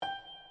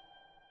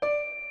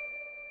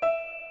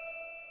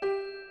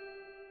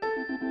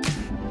Hi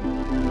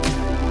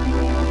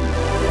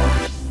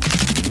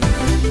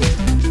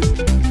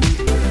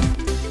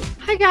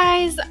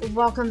guys,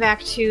 welcome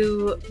back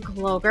to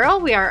Glow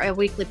Girl. We are a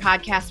weekly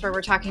podcast where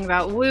we're talking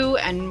about woo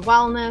and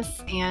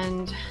wellness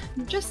and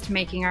just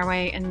making our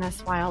way in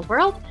this wild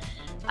world.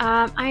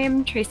 I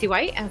am Tracy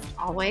White, as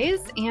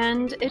always,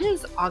 and it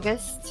is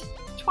August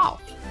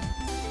 12th.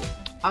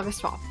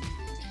 August 12th.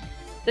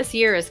 This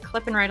year is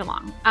clipping right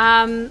along.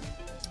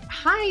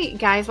 Hi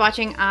guys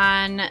watching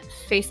on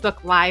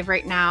Facebook Live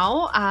right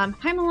now.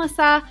 Hi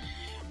Melissa.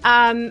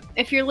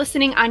 If you're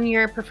listening on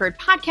your preferred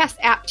podcast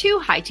app too,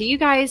 hi to you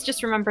guys.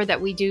 Just remember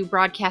that we do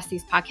broadcast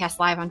these podcasts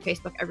live on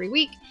Facebook every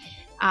week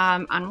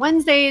on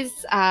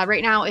Wednesdays.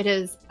 Right now it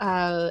is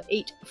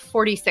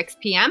 8:46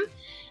 p.m.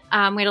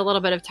 We had a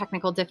little bit of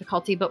technical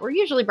difficulty, but we're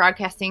usually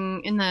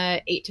broadcasting in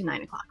the 8 to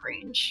 9 o'clock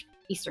range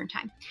Eastern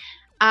time.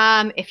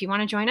 If you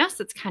want to join us,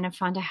 it's kind of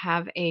fun to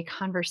have a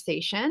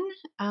conversation.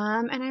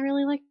 And I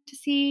really like to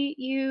see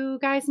you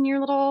guys in your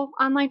little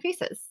online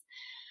faces.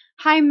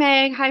 Hi,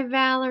 Meg. Hi,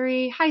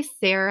 Valerie. Hi,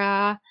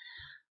 Sarah.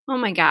 Oh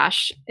my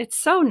gosh. It's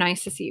so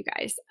nice to see you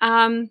guys.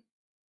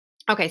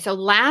 Okay. So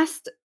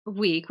last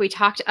week we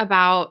talked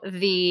about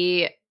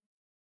the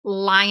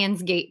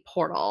Lionsgate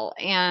portal,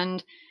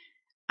 and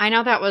I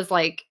know that was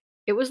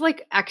it was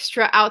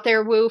extra out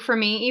there woo for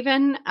me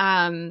even.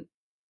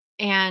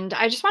 And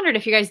I just wondered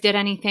if you guys did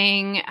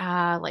anything,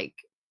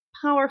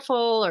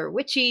 powerful or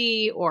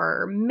witchy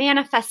or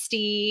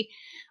manifesty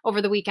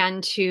over the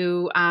weekend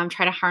to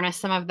try to harness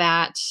some of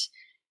that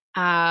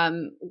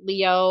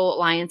Leo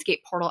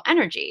Lionsgate portal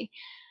energy.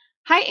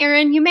 Hi,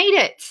 Erin, you made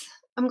it.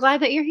 I'm glad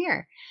that you're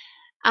here.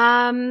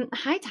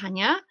 Hi,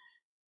 Tanya.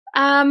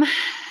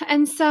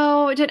 And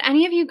so did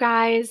any of you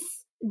guys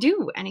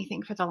do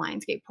anything for the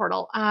Lionsgate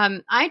portal?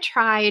 I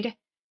tried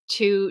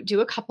to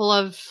do a couple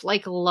of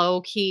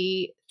low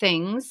key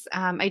things.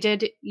 I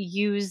did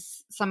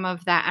use some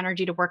of that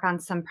energy to work on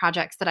some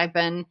projects that I've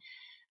been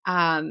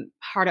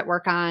hard at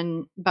work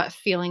on, but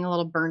feeling a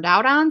little burned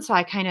out on. So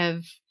I kind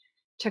of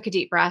took a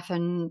deep breath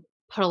and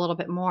put a little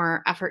bit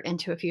more effort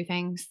into a few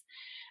things.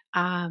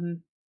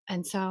 And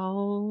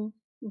so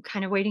I'm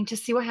kind of waiting to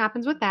see what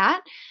happens with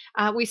that.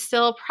 We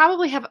still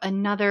probably have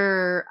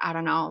another, I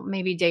don't know,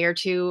 maybe day or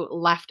two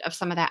left of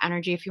some of that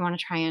energy. If you want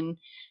to try and,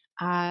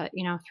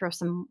 throw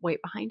some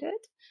weight behind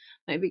it,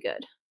 might be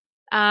good.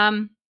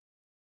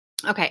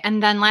 Okay.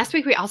 And then last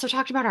week we also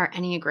talked about our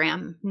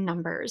Enneagram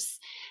numbers.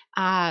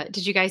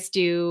 Did you guys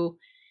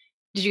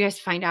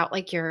find out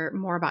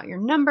more about your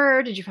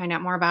number? Did you find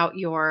out more about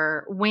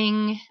your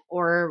wing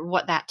or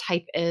what that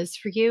type is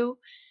for you?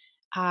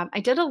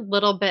 I did a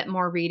little bit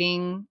more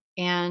reading,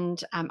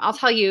 and I'll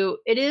tell you,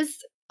 it is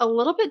a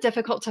little bit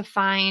difficult to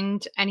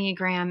find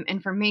Enneagram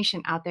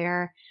information out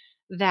there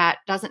that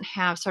doesn't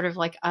have sort of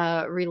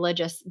a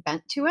religious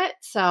bent to it.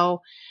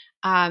 So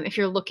if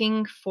you're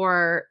looking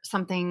for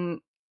something,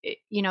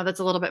 that's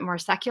a little bit more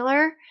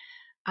secular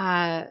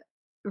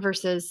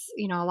versus,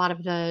 a lot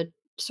of the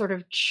sort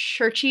of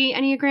churchy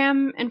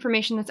Enneagram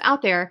information that's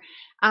out there,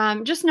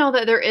 just know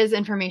that there is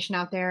information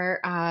out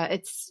there.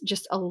 It's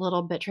just a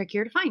little bit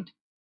trickier to find,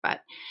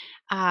 but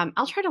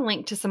I'll try to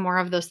link to some more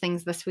of those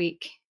things this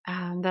week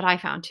that I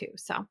found too.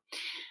 So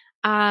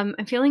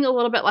I'm feeling a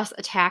little bit less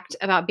attacked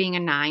about being a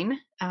 9.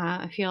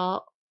 I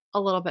feel a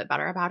little bit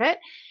better about it.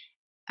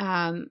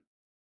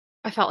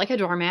 I felt like a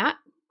doormat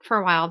for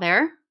a while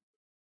there,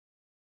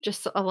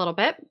 just a little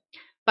bit,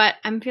 but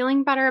I'm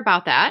feeling better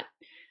about that.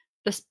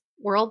 This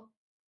world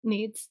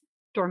needs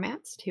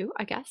doormats too,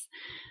 I guess.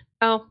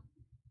 Oh,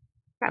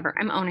 whatever.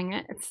 I'm owning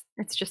it.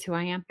 It's just who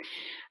I am.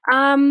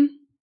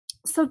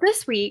 So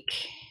this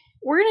week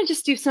we're going to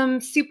just do some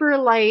super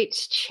light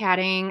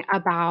chatting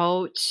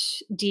about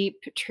deep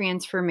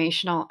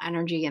transformational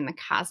energy in the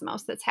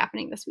cosmos that's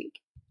happening this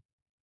week.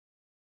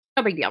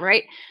 No big deal,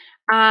 right?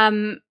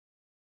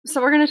 So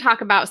we're going to talk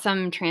about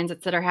some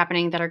transits that are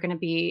happening that are going to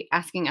be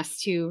asking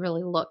us to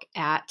really look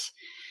at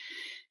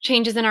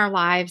changes in our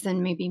lives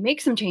and maybe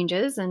make some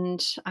changes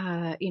and,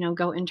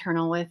 go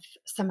internal with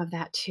some of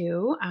that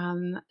too.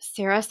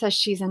 Sarah says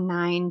she's a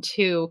 9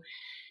 too.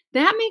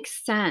 That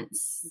makes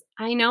sense.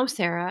 I know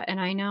Sarah, and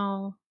I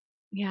know,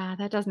 yeah,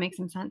 that does make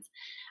some sense.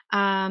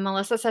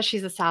 Melissa says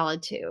she's a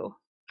solid 2.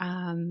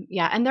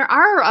 Yeah, and there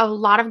are a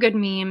lot of good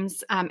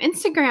memes.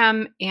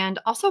 Instagram and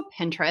also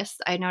Pinterest,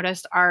 I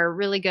noticed, are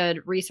really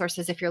good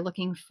resources if you're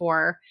looking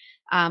for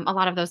a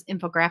lot of those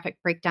infographic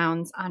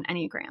breakdowns on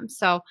Enneagram.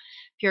 So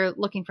if you're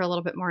looking for a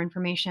little bit more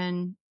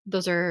information,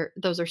 those are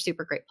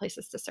super great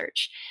places to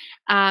search.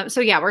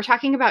 So yeah, we're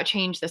talking about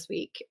change this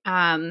week.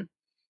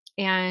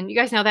 And you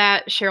guys know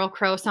that Sheryl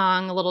Crow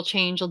song, "A Little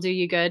Change Will Do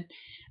You Good."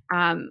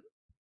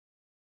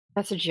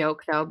 That's a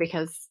joke though,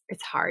 because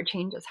it's hard.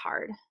 Change is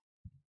hard.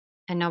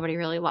 And nobody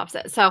really loves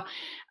it. So,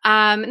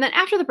 and then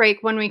after the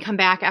break, when we come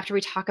back, after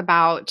we talk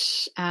about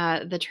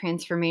the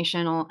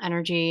transformational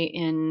energy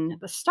in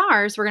the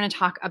stars, we're going to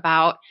talk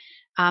about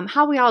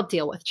how we all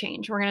deal with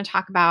change. We're going to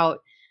talk about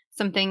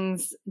some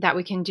things that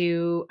we can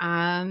do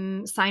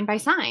sign by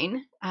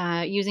sign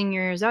using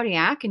your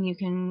zodiac, and you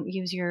can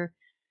use your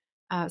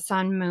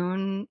sun,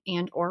 moon,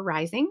 and or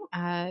rising,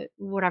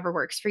 whatever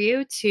works for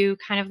you, to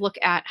kind of look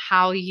at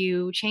how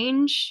you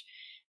change,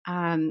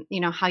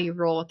 how you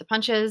roll with the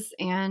punches,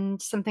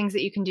 and some things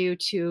that you can do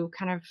to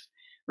kind of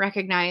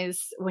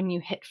recognize when you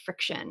hit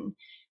friction,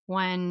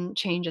 when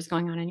change is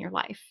going on in your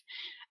life.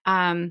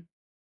 Um,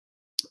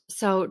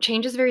 so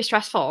change is very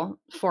stressful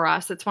for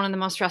us. It's one of the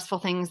most stressful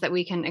things that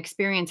we can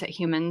experience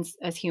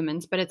as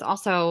humans, but it's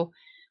also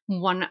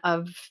one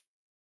of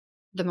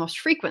the most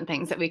frequent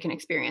things that we can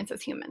experience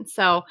as humans.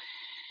 So,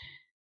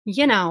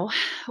 you know,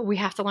 we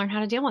have to learn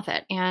how to deal with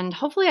it. And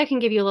hopefully I can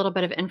give you a little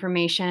bit of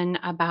information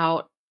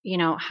about,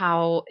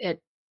 how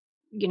it,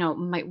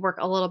 might work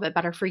a little bit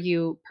better for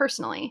you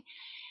personally.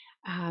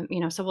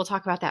 So we'll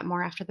talk about that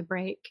more after the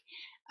break.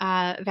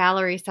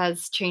 Valerie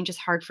says change is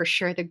hard for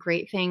sure. The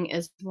great thing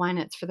is when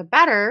it's for the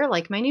better,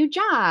 like my new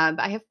job.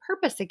 I have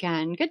purpose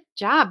again. Good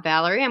job,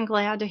 Valerie. I'm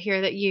glad to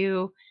hear that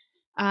you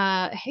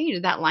hey,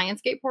 did that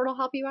Lionsgate portal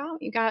help you out?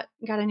 You got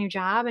a new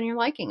job and you're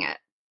liking it.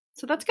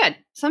 So that's good.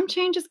 Some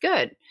change is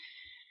good.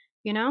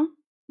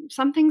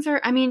 Some things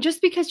are,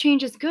 just because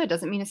change is good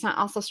doesn't mean it's not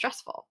also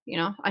stressful.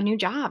 A new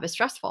job is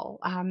stressful.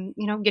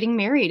 Getting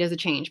married is a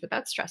change, but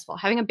that's stressful.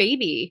 Having a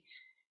baby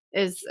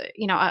is,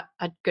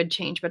 a good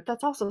change, but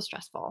that's also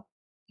stressful.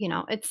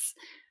 It's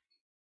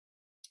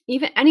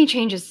even any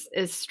change is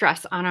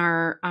stress on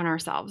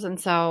ourselves. And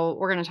so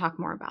we're going to talk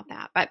more about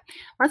that, but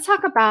let's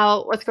talk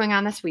about what's going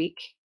on this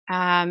week.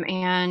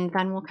 And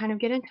then we'll kind of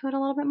get into it a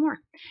little bit more.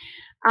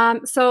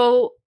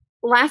 So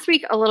last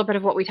week, a little bit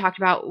of what we talked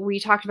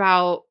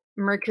about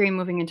Mercury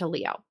moving into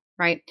Leo,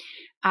 right?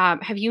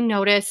 Have you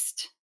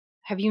noticed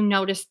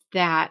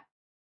that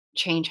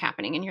change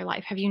happening in your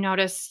life? Have you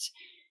noticed,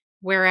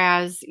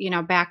 whereas,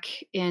 back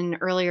in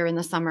earlier in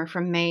the summer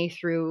from May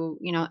through,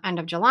 end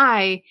of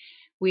July,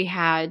 we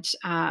had,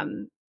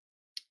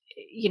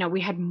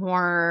 we had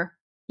more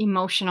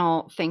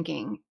emotional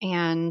thinking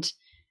and,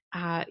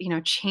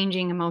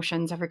 changing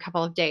emotions every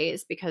couple of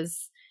days,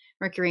 because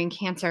Mercury in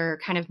Cancer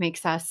kind of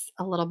makes us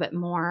a little bit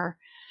more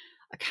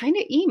kind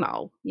of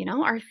emo,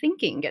 our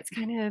thinking gets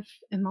kind of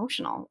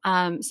emotional.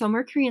 So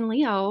Mercury in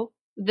Leo,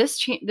 this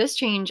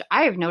change,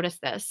 I have noticed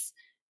this,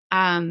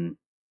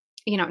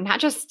 not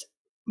just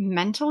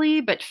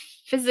mentally, but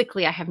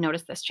physically, I have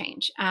noticed this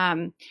change.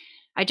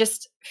 I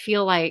just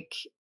feel like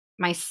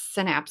my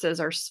synapses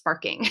are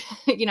sparking.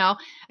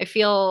 I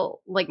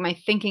feel like my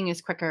thinking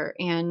is quicker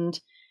and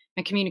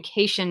my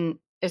communication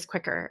is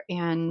quicker,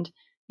 and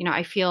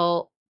I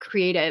feel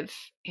creative,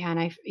 and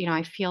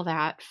I feel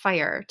that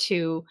fire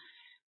to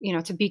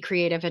to be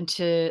creative and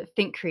to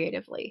think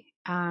creatively.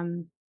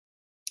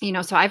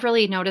 So I've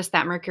really noticed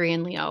that Mercury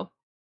in Leo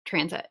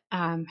transit.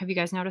 Have you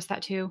guys noticed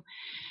that too?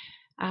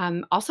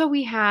 Also,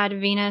 we had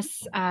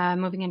Venus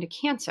moving into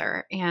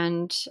Cancer,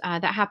 and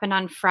that happened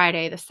on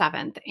Friday, the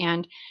 7th.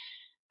 And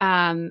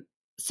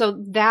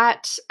so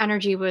that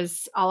energy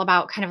was all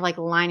about kind of like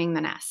lining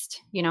the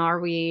nest. Are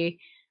we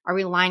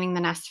lining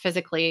the nest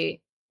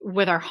physically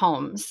with our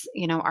homes?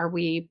 Are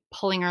we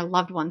pulling our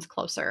loved ones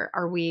closer?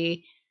 Are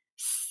we,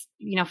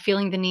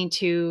 feeling the need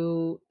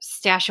to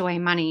stash away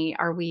money?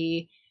 Are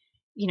we,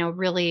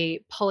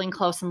 really pulling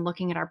close and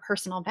looking at our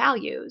personal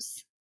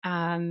values?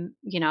 And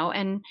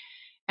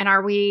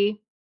are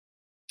we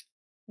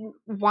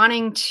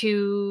wanting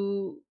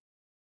to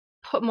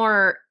put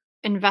more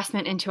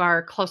investment into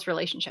our close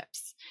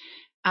relationships?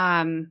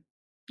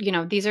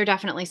 These are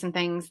definitely some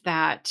things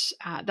that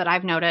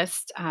I've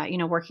noticed,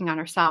 working on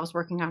ourselves,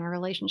 working on our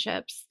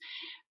relationships.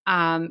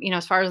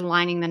 As far as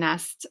lining the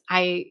nest,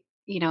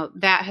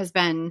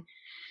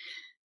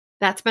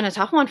 that's been a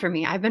tough one for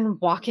me. I've been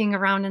walking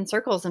around in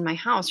circles in my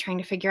house trying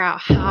to figure out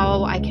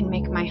how I can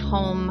make my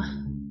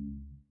home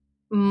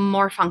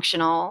more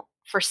functional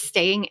for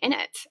staying in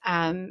it.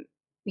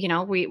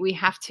 We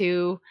have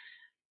to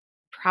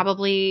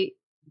probably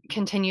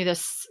continue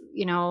this,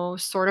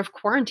 sort of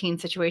quarantine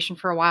situation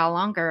for a while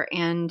longer.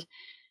 And,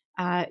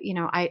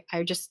 I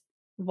just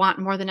want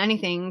more than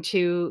anything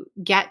to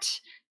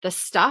get the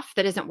stuff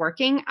that isn't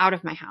working out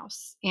of my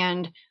house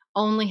and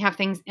only have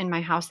things in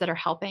my house that are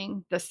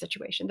helping this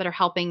situation, that are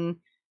helping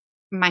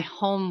my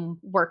home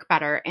work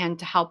better, and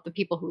to help the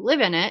people who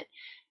live in it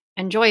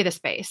enjoy the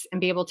space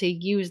and be able to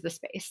use the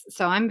space.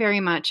 So I'm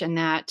very much in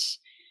that,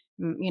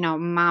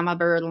 mama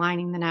bird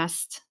lining the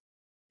nest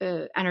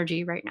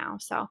energy right now.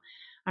 So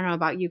I don't know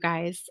about you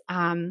guys.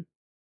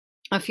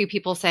 A few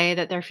people say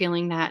that they're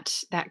feeling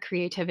that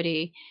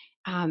creativity.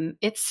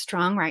 It's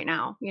strong right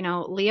now.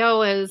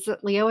 Leo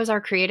is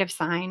our creative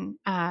sign.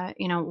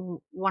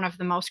 One of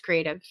the most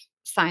creative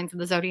signs of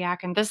the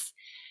zodiac, and this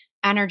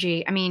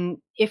energy,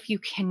 if you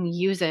can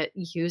use it,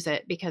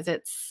 because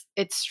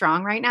it's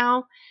strong right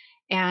now.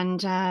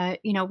 And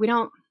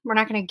we're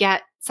not going to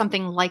get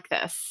something like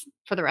this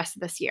for the rest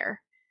of this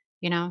year.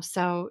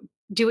 So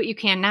do what you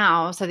can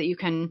now so that you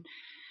can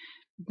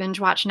binge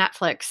watch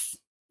Netflix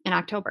in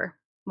October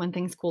when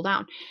things cool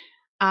down.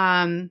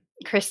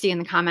 Christy in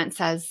the comments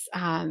says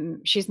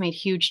she's made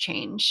huge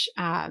change,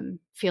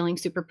 feeling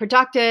super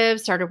productive,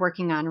 started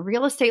working on a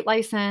real estate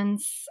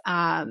license,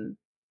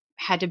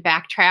 had to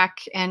backtrack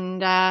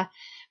and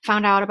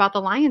found out about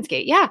the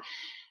Lionsgate. Yeah.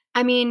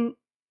 I mean,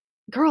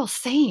 girl,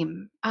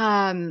 same.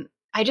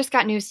 I just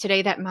got news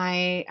today that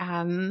my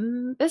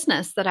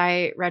business that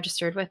I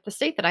registered with the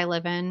state that I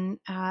live in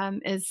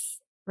is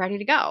ready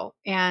to go.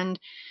 And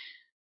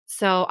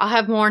so I'll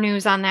have more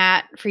news on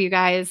that for you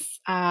guys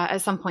at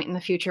some point in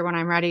the future when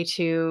I'm ready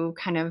to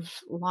kind of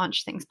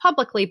launch things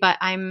publicly. But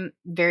I'm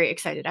very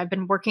excited. I've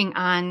been working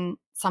on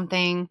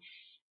something.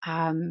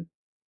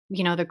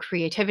 The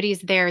creativity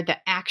is there, the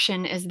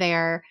action is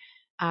there.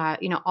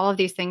 All of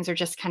these things are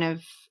just kind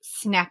of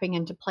snapping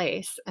into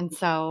place. And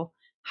so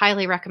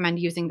highly recommend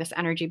using this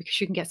energy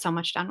because you can get so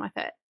much done with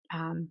it.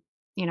 And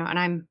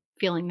I'm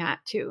feeling that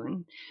too.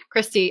 And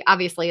Christy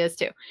obviously is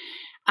too.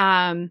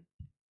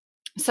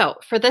 So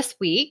for this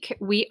week,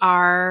 we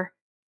are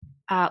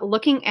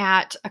looking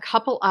at a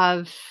couple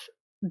of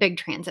big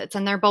transits,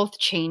 and they're both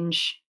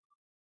change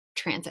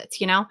transits,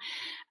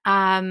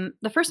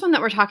 The first one that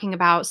we're talking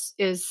about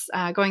is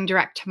going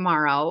direct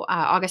tomorrow,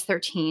 August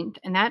 13th,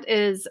 and that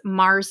is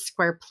Mars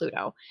square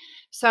Pluto.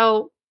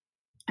 So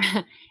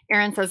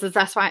Aaron says, is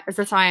this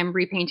why I'm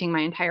repainting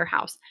my entire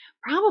house?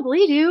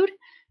 Probably, dude.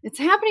 It's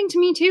happening to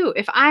me too.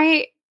 If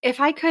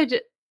I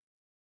could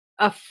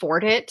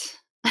afford it,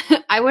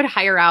 I would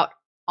hire out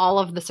all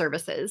of the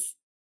services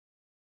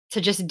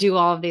to just do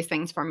all of these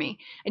things for me.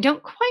 I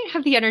don't quite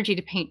have the energy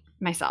to paint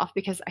myself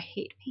because I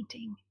hate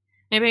painting.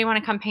 Anybody want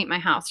to come paint my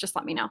house? Just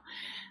let me know.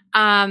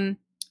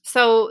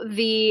 So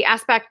the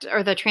aspect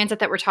or the transit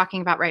that we're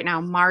talking about right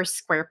now, Mars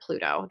square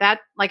Pluto, that,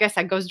 like I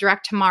said, goes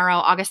direct tomorrow,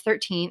 August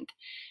 13th,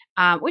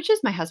 which is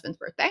my husband's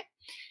birthday.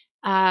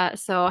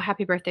 So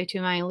happy birthday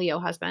to my Leo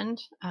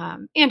husband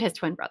and his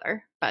twin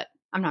brother, but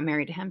I'm not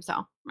married to him.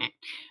 So,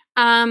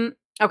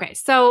 okay.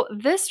 So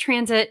this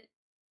transit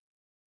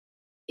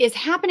is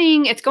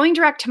happening. It's going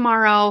direct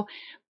tomorrow,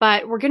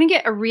 but we're going to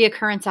get a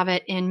reoccurrence of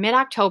it in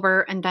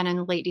mid-October and then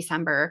in late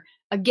December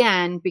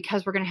again,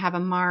 because we're going to have a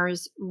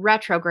Mars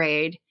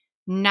retrograde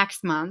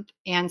next month.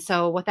 And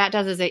so what that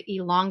does is it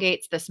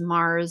elongates this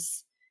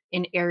Mars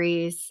in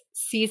Aries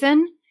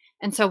season.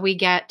 And so we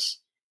get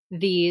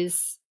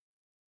these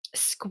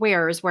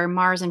squares where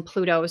Mars and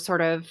Pluto is sort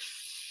of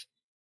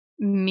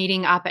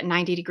meeting up at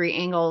 90-degree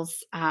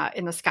angles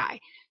in the sky.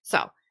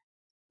 So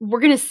we're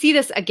going to see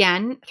this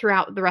again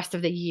throughout the rest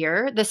of the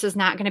year. This is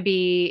not going to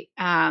be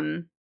a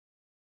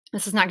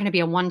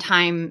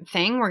one-time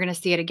thing. We're going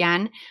to see it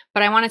again,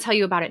 but I want to tell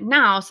you about it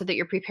now so that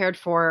you're prepared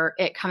for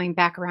it coming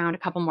back around a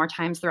couple more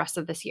times the rest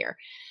of this year.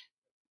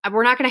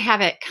 We're not going to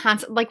have it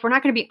we're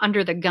not going to be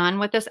under the gun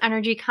with this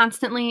energy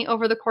constantly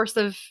over the course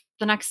of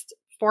the next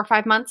 4 or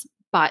 5 months,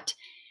 but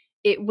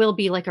it will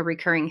be like a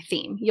recurring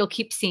theme. You'll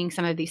keep seeing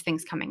some of these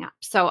things coming up.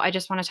 So I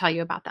just want to tell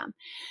you about them.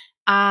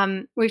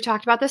 We've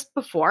talked about this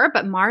before,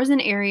 but Mars in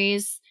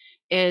Aries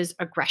is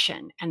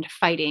aggression and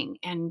fighting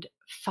and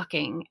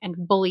fucking and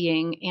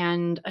bullying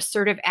and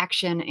assertive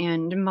action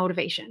and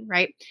motivation,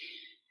 right?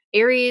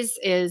 Aries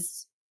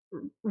is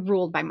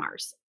ruled by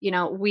Mars.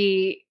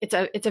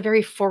 It's a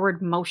very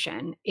forward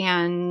motion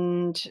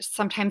and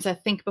sometimes a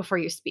think before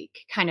you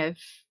speak kind of,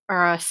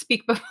 or a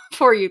speak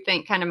before you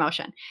think kind of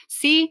motion.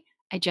 See,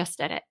 I just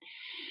did it.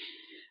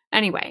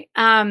 Anyway,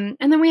 and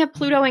then we have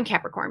Pluto and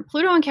Capricorn.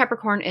 Pluto and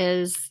Capricorn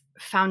is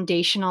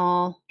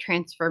foundational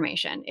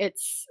transformation.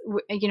 It's,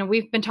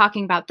 we've been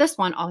talking about this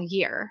one all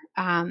year.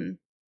 I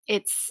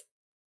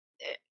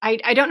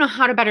don't know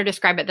how to better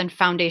describe it than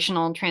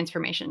foundational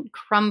transformation,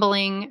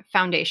 crumbling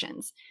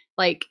foundations,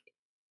 like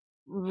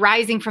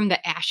rising from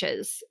the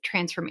ashes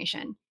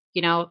transformation.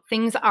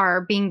 Things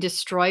are being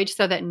destroyed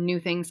so that new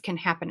things can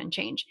happen and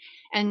change.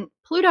 And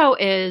Pluto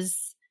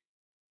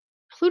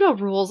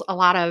rules a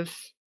lot of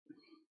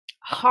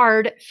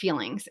hard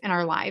feelings in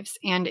our lives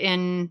and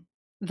in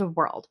the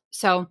world.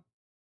 So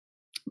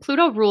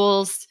Pluto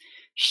rules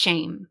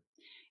shame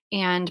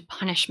and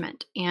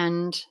punishment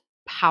and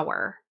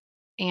power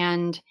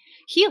and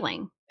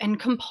healing and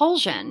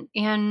compulsion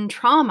and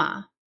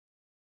trauma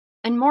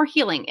and more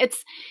healing.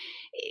 It's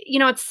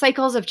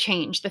cycles of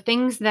change. The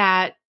things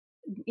that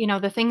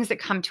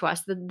come to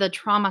us, the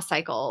trauma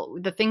cycle,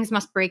 the things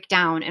must break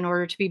down in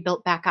order to be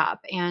built back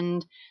up.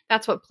 And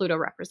that's what Pluto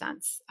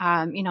represents.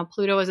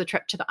 Pluto is a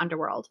trip to the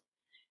underworld.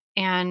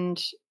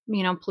 And,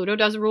 Pluto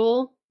does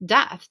rule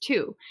death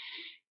too.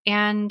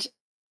 And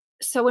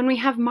so when we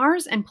have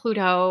Mars and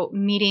Pluto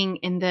meeting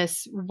in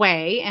this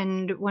way,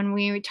 and when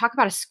we talk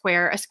about a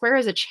square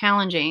is a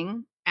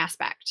challenging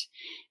aspect.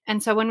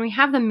 And so when we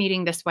have them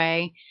meeting this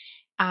way,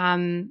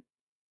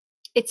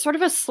 it's sort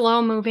of a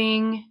slow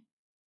moving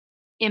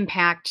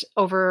impact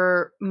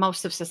over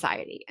most of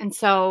society. And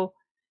so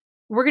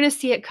we're going to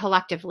see it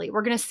collectively.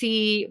 We're going to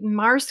see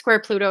Mars square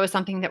Pluto is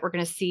something that we're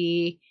going to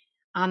see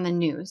on the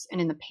news and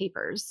in the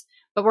papers,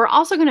 but we're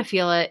also going to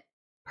feel it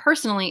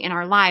personally in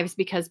our lives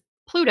because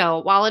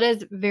Pluto, while it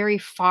is very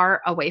far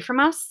away from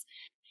us,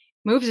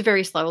 moves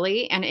very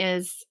slowly and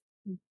is,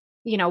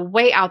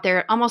 way out there.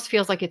 It almost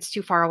feels like it's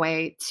too far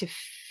away to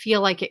feel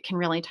like it can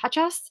really touch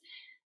us.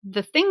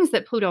 the things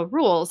that Pluto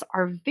rules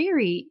are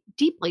very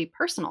deeply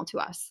personal to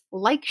us,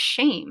 like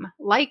shame,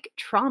 like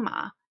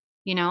trauma,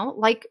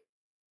 like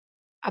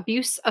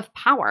abuse of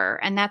power.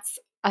 And that's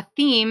a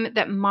theme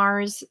that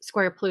Mars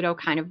square Pluto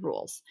kind of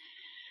rules.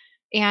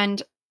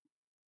 And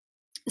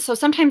so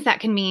sometimes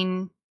that can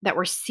mean that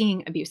we're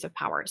seeing abuse of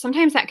power.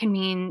 Sometimes that can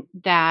mean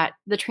that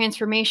the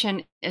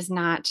transformation is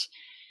not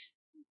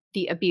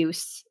the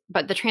abuse,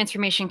 but the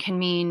transformation can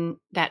mean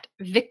that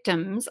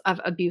victims of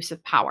abuse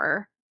of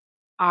power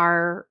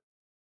are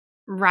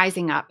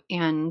rising up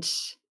and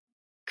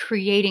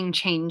creating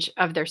change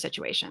of their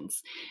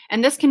situations.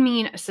 And this can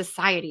mean a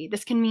society,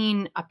 this can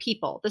mean a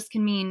people, this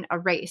can mean a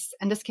race,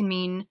 and this can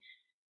mean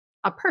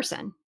a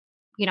person.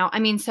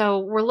 So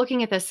we're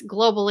looking at this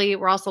globally,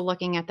 we're also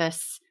looking at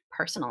this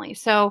personally.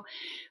 So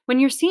when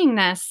you're seeing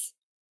this,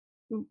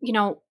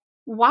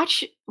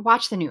 watch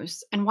the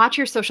news and watch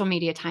your social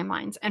media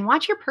timelines and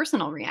watch your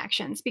personal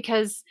reactions,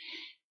 because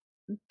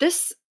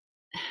this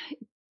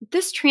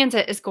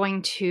transit is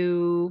going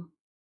to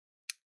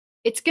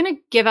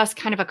give us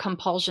kind of a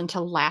compulsion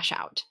to lash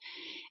out,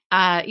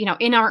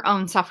 in our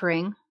own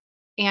suffering,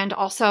 and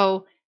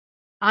also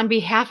on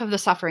behalf of the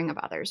suffering of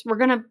others. We're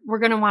gonna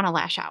want to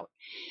lash out.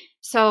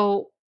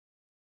 So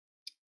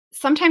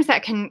sometimes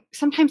that can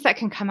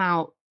come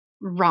out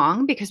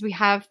wrong, because we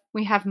have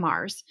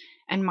Mars,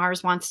 and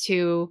Mars wants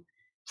to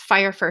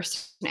fire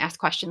first and ask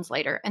questions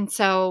later. And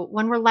so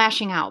when we're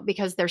lashing out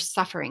because there's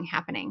suffering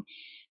happening,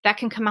 that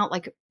can come out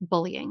like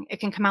bullying. It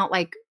can come out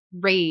like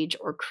rage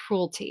or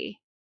cruelty.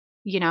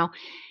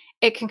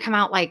 It can come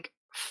out like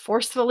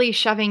forcefully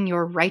shoving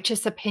your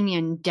righteous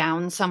opinion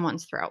down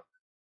someone's throat.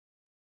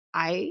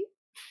 I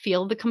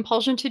feel the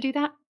compulsion to do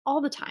that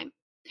all the time.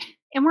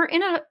 And we're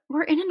in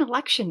an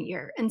election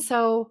year. And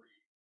so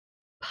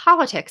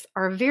politics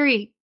are a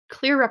very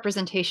clear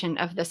representation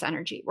of this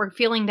energy. We're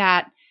feeling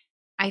that,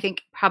 I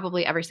think,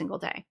 probably every single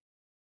day.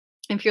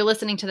 And if you're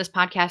listening to this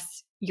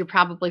podcast, you're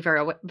probably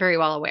very, very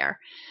well aware,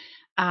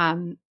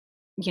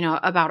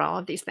 about all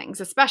of these things,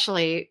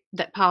 especially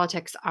that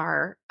politics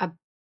are a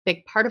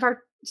big part of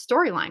our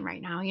storyline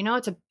right now.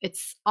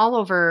 It's all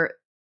over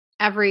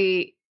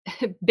every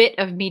bit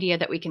of media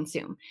that we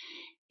consume.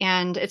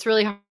 And it's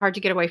really hard to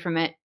get away from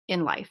it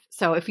in life.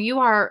 So if you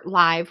are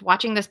live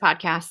watching this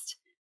podcast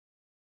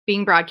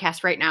being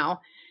broadcast right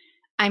now,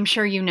 I'm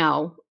sure you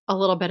know a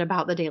little bit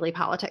about the daily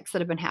politics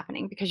that have been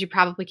happening, because you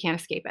probably can't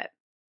escape it,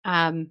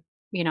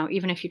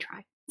 even if you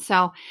try.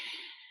 So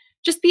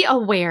just be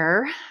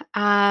aware,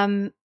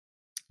 be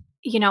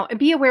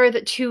aware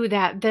that too,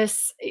 that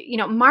this,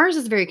 Mars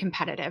is very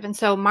competitive. And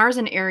so Mars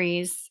in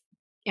Aries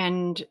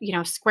and,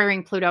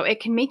 squaring Pluto, it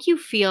can make you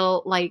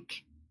feel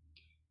like,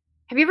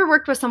 have you ever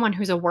worked with someone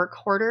who's a work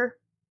hoarder?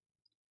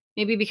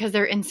 Maybe because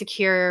they're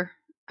insecure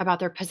about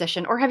their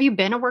position. Or have you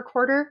been a work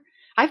hoarder?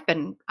 I've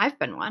been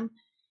one.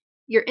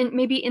 You're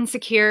maybe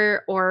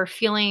insecure or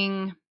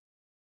feeling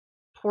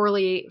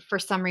poorly for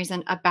some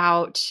reason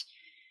about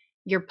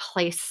your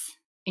place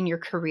in your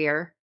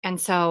career. And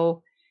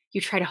so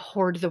you try to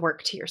hoard the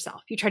work to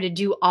yourself. You try to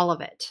do all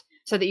of it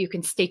so that you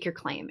can stake your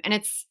claim. And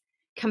it's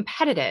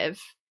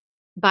competitive,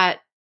 but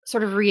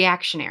sort of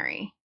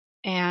reactionary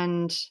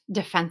and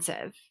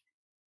defensive.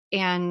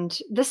 And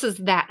this is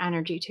that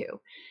energy too.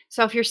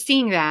 So if you're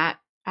seeing that,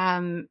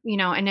 and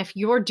if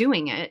you're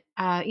doing it,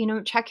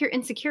 check your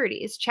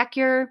insecurities, check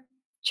your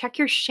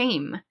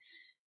shame,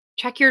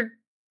 check your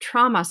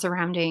trauma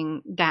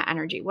surrounding that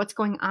energy. What's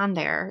going on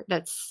there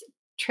that's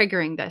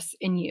triggering this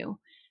in you,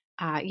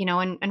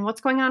 and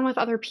what's going on with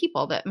other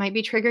people that might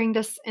be triggering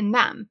this in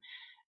them.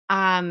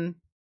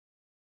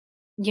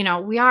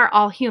 We are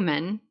all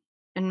human,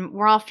 and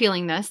we're all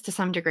feeling this to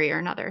some degree or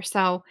another.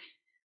 So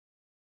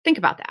think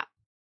about that.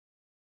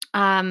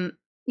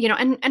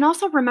 And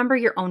also remember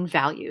your own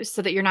values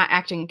so that you're not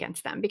acting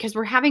against them, because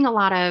we're having a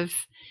lot of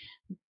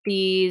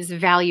these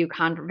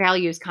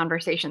values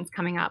conversations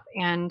coming up.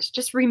 And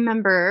just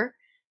remember,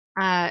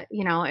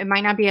 it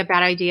might not be a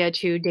bad idea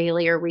to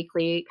daily or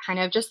weekly kind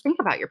of just think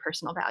about your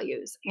personal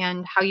values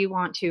and how you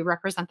want to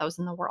represent those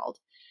in the world.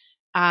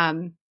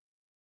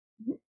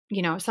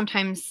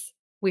 Sometimes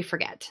we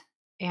forget,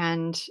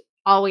 and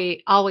all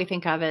we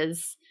think of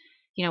is,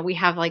 we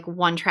have like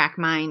one track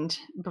mind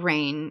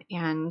brain,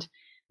 and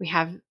we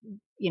have,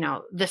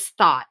 this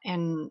thought,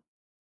 and,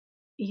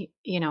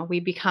 we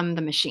become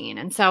the machine.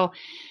 And so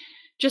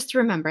just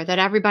remember that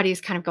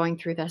everybody's kind of going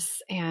through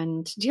this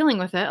and dealing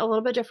with it a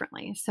little bit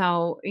differently.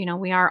 So,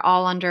 we are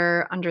all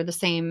under the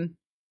same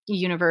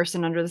universe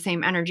and under the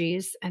same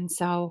energies. And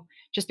so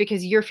just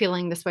because you're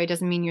feeling this way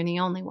doesn't mean you're the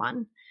only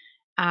one.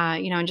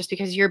 And just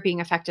because you're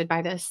being affected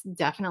by this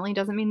definitely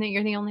doesn't mean that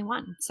you're the only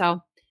one.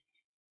 So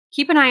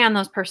keep an eye on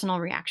those personal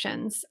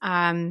reactions.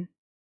 Mind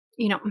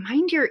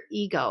your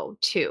ego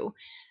too.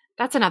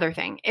 That's another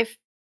thing.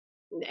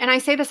 And I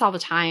say this all the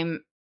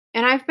time,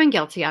 and I've been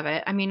guilty of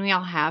it. I mean, we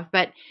all have,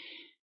 but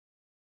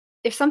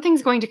if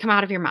something's going to come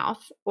out of your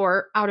mouth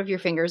or out of your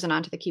fingers and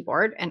onto the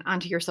keyboard and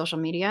onto your social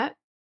media,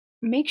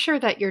 make sure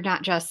that you're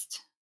not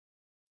just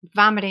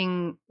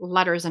vomiting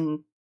letters and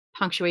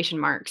punctuation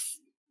marks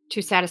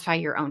to satisfy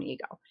your own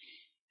ego.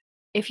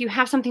 If you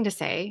have something to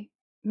say,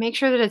 make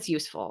sure that it's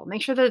useful,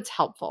 make sure that it's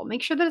helpful,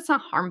 make sure that it's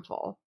not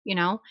harmful,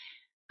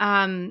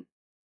 Um,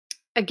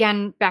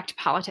 again, back to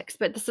politics,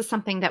 but this is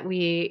something that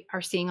we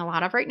are seeing a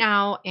lot of right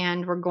now,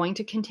 and we're going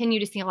to continue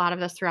to see a lot of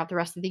this throughout the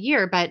rest of the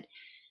year. But,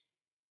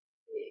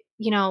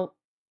 you know,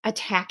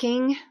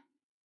 attacking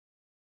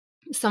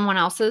someone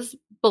else's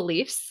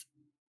beliefs,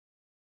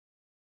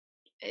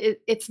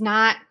 it's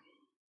not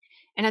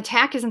an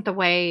attack isn't the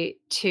way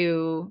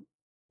to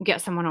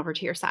get someone over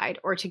to your side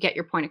or to get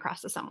your point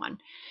across to someone.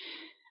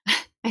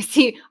 I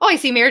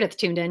see Meredith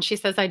tuned in. She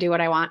says, I do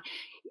what I want.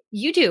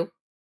 You do.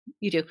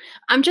 You do.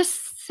 I'm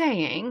just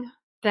saying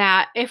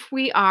that if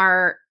we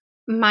are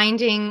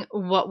minding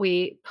what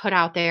we put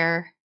out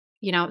there,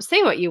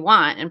 say what you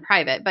want in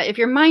private, but if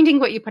you're minding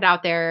what you put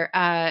out there,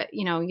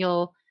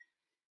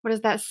 what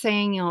is that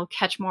saying? You'll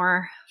catch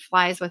more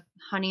flies with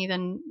honey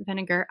than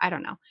vinegar. I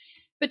don't know.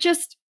 But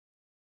just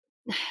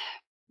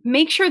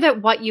make sure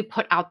that what you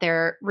put out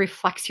there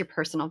reflects your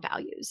personal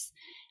values.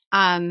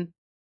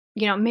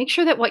 Make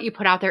sure that what you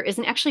put out there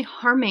isn't actually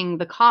harming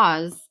the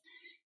cause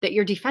that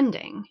you're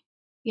defending.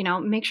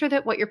 Make sure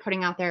that what you're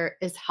putting out there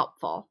is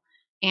helpful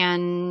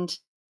and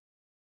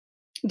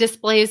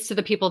displays to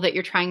the people that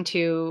you're trying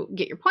to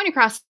get your point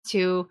across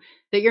to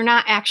that you're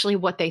not actually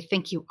what they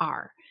think you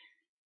are.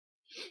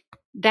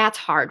 That's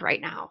hard right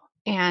now.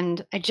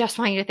 And I just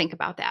want you to think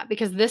about that,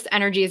 because this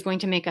energy is going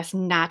to make us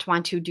not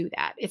want to do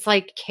that. It's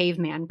like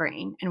caveman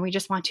brain, and we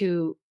just want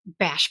to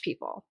bash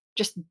people,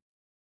 just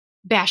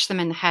bash them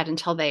in the head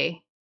until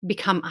they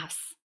become us.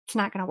 It's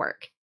not going to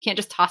work. Can't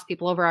just toss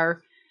people over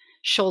our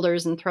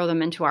shoulders and throw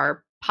them into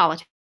our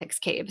politics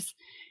caves.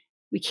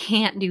 We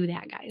can't do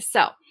that, guys.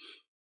 So,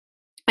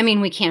 I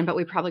mean, we can, but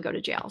we probably go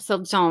to jail.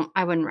 So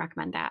I wouldn't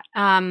recommend that.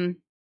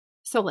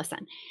 So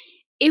listen,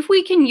 if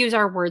we can use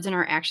our words and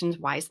our actions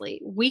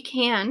wisely, we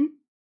can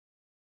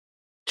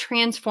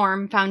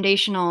transform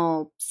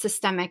foundational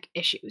systemic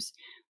issues.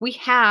 We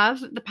have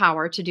the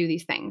power to do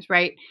these things,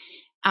 right?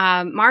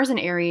 Mars in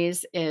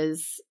Aries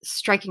is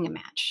striking a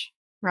match,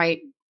 right?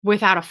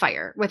 Without a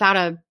fire,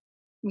 without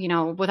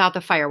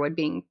the firewood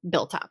being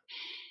built up.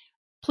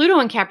 Pluto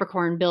in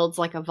Capricorn builds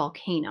like a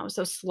volcano,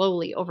 so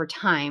slowly over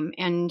time.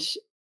 And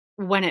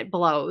when it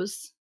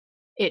blows,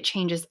 it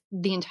changes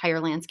the entire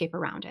landscape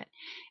around it.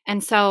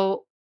 And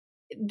so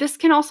this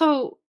can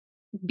also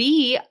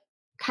be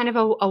kind of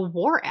a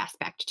war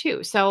aspect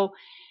too. So,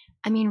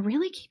 I mean,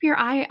 really keep your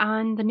eye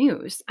on the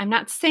news. I'm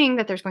not saying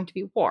that there's going to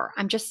be war.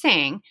 I'm just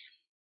saying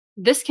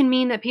this can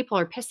mean that people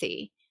are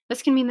pissy.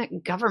 This can mean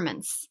that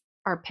governments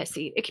are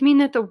pissy. It can mean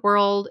that the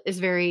world is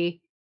very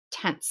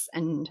tense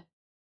and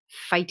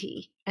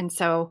fighty. And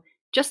so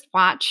just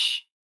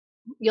watch.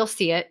 You'll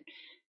see it,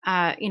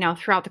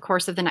 throughout the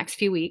course of the next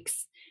few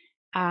weeks.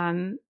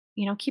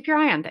 Keep your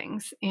eye on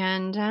things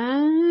and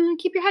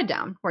keep your head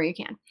down where you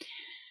can.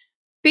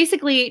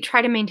 Basically,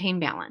 try to maintain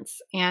balance.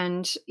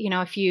 And,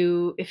 if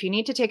you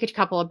need to take a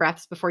couple of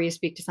breaths before you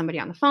speak to somebody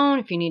on the phone,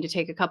 if you need to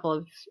take a couple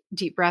of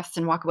deep breaths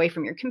and walk away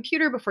from your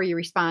computer before you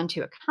respond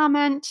to a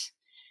comment,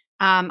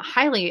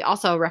 highly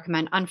also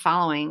recommend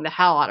unfollowing the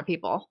hell out of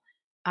people.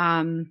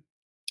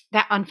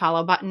 That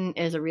unfollow button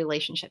is a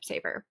relationship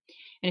saver.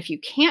 And if you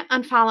can't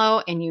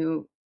unfollow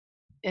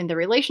and the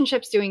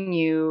relationship's doing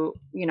you,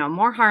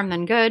 more harm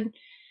than good,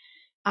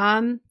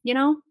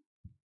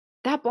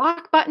 that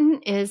block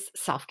button is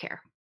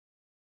self-care.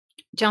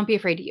 Don't be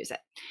afraid to use it.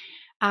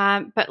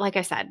 But like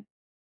I said,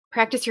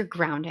 practice your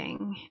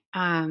grounding,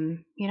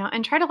 and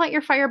try to let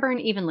your fire burn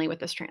evenly with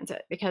this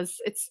transit, because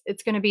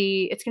it's going to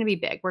be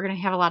big. We're going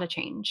to have a lot of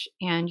change,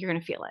 and you're going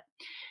to feel it.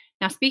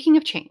 Now, speaking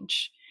of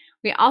change,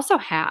 we also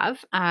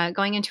have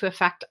going into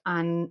effect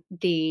on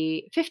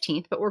the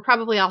 15th, but we're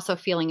probably also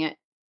feeling it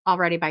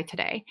already by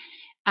today.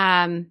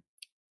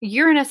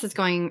 Uranus is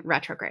going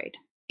retrograde,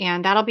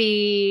 and that'll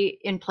be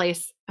in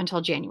place until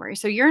January.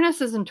 So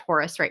Uranus is in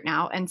Taurus right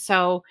now. And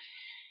so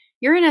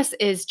Uranus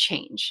is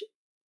change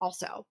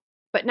also,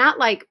 but not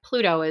like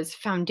Pluto is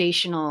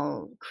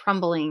foundational,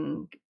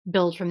 crumbling,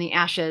 build from the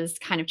ashes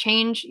kind of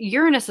change.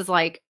 Uranus is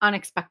like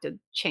unexpected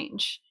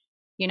change,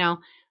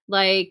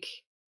 like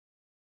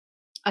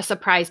a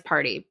surprise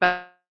party,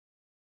 but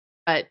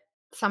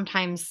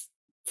sometimes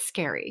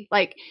scary.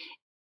 Like,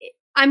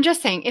 I'm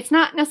just saying it's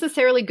not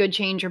necessarily good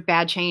change or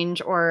bad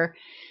change, or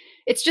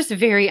it's just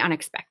very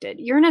unexpected.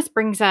 Uranus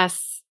brings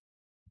us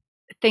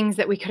things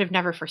that we could have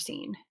never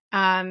foreseen.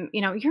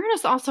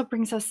 Uranus also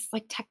brings us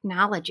like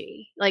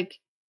technology, I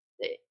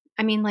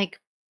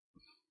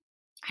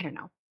don't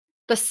know,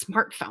 the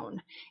smartphone.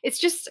 It's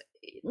just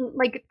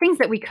like things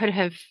that we could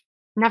have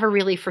never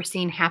really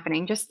foreseen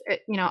happening. Just,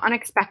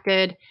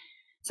 unexpected,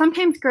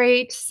 sometimes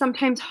great,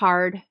 sometimes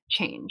hard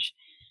change.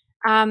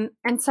 And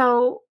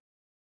so,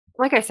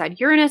 like I said,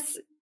 Uranus,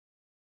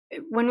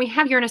 when we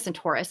have Uranus in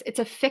Taurus, it's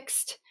a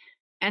fixed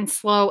and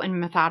slow and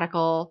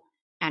methodical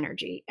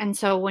energy. And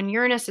so when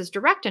Uranus is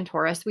direct in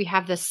Taurus, we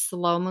have this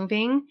slow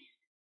moving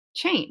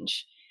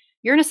change.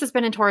 Uranus has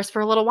been in Taurus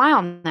for a little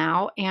while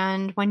now.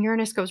 And when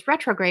Uranus goes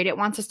retrograde, it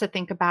wants us to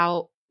think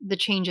about the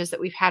changes that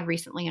we've had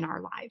recently in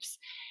our lives,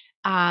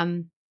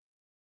 and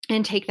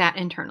take that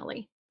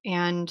internally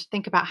and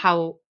think about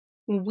how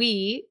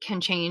we can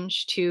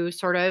change to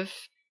sort of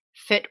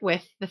fit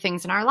with the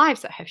things in our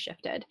lives that have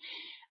shifted.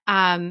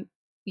 Um,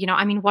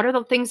 what are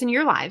the things in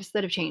your lives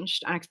that have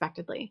changed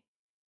unexpectedly?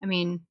 I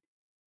mean,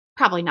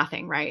 probably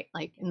nothing, right?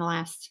 Like in the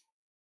last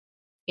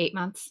 8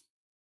 months,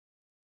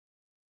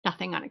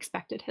 nothing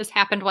unexpected has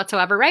happened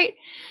whatsoever, right?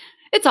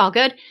 It's all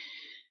good.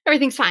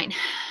 Everything's fine.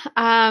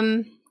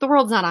 The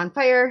world's not on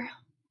fire.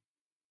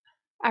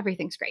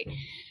 Everything's great.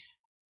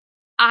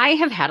 I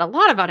have had a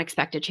lot of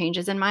unexpected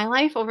changes in my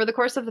life over the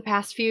course of the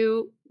past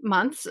few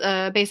months,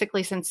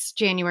 basically since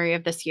January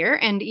of this year,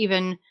 and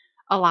even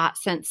a lot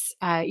since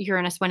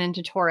Uranus went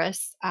into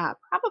Taurus.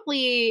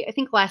 Probably, I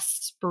think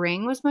last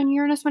spring was when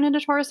Uranus went into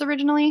Taurus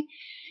originally.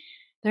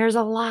 There's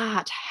a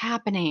lot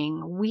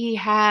happening. We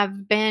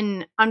have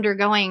been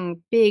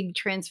undergoing big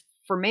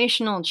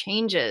transformational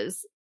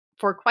changes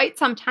for quite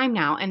some time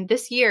now. And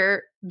this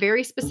year,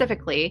 very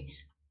specifically,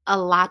 a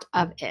lot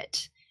of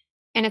it.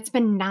 And it's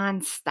been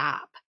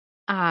nonstop.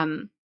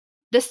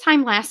 This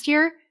time last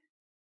year,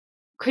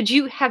 could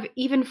you have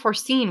even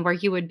foreseen where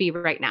you would be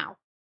right now?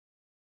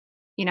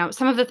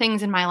 Some of the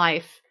things in my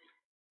life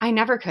I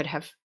never could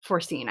have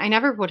foreseen. I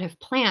never would have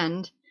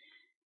planned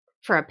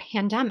for a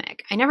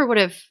pandemic. I never would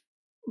have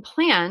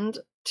planned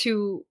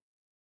to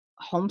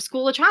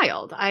homeschool a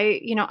child. I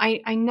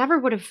never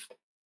would have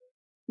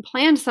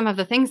planned some of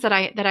the things that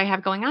I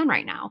have going on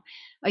right now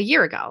a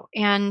year ago.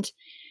 And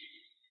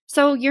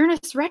so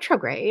Uranus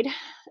retrograde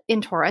in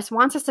Taurus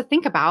wants us to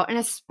think about, and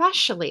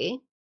especially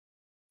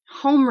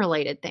home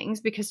related things,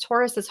 because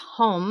Taurus is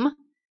home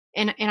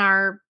in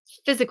our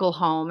physical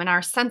home and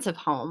our sense of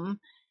home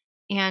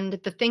and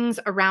the things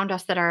around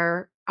us that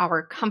are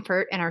our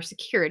comfort and our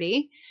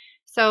security.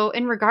 So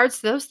in regards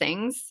to those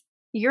things,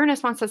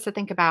 Uranus wants us to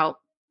think about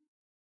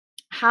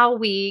how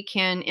we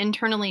can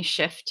internally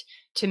shift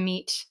to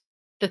meet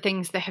the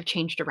things that have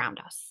changed around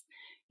us.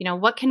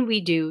 What can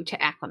we do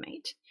to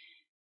acclimate?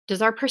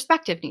 Does our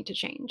perspective need to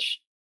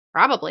change?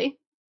 Probably.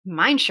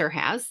 Mine sure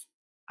has.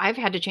 I've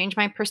had to change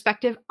my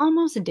perspective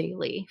almost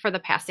daily for the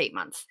past 8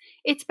 months.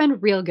 It's been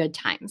real good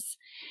times.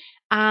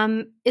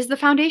 Is the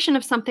foundation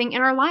of something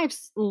in our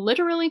lives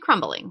literally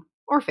crumbling,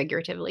 or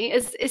figuratively?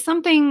 Is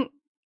something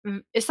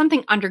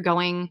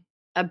undergoing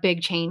a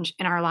big change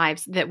in our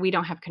lives that we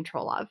don't have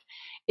control of?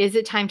 Is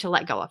it time to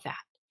let go of that?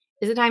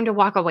 Is it time to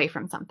walk away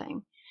from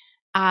something?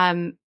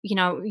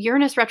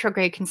 Uranus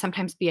retrograde can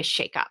sometimes be a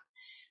shakeup.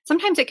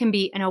 Sometimes it can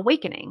be an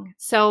awakening.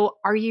 So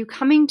are you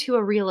coming to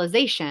a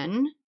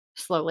realization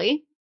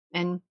slowly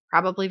and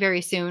probably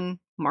very soon,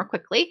 more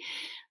quickly,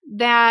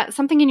 that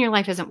something in your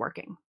life isn't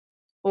working?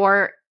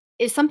 Or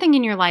is something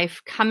in your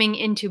life coming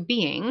into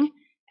being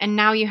and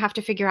now you have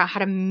to figure out how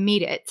to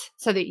meet it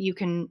so that you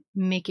can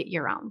make it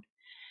your own?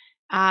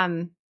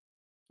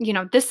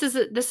 This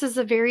is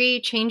a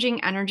very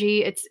changing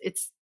energy.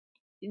 It's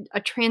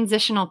a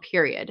transitional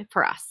period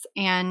for us.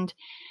 And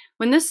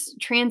when this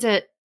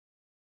transit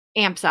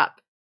amps up,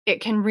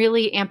 it can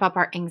really amp up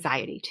our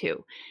anxiety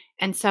too.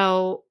 And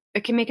so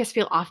it can make us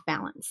feel off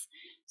balance.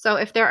 So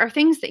if there are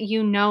things that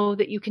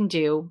that you can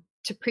do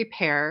to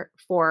prepare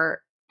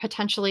for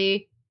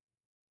potentially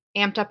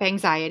amped up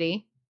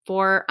anxiety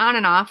for on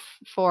and off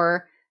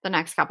for the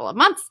next couple of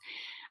months,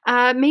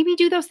 maybe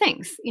do those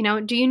things.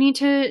 Do you need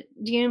to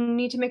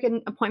make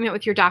an appointment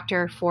with your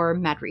doctor for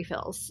med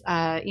refills?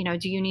 Do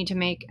you need to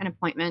make an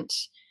appointment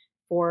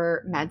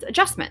for meds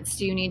adjustments?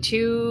 Do you need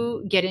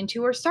to get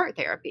into or start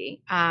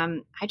therapy? I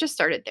just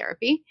started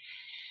therapy,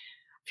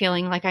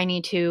 feeling like I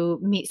need to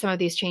meet some of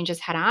these changes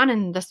head on.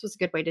 And this was a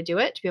good way to do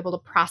it, to be able to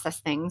process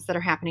things that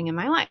are happening in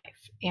my life,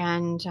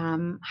 and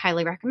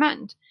highly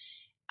recommend.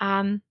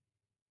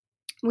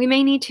 We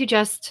may need to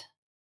just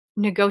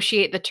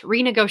renegotiate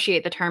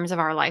the terms of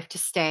our life to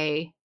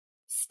stay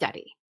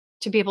steady,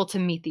 to be able to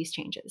meet these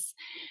changes.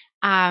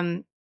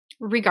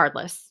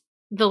 Regardless,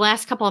 the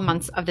last couple of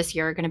months of this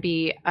year are going to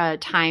be a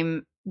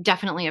time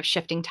definitely of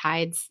shifting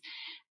tides.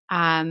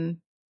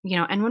 And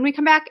when we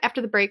come back after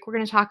the break, we're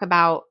going to talk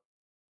about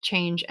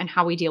change and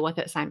how we deal with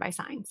it sign by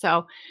sign.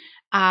 So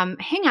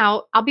hang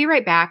out. I'll be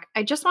right back.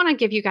 I just want to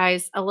give you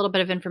guys a little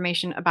bit of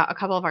information about a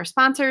couple of our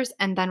sponsors,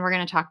 and then we're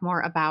going to talk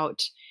more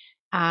about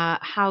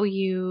how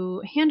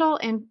you handle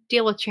and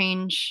deal with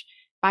change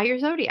by your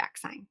zodiac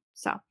sign.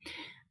 So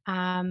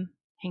hang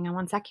on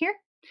one sec here.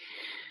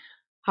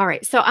 All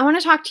right. So I want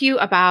to talk to you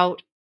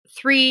about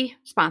 3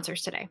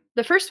 sponsors today.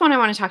 The first one I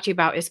want to talk to you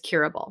about is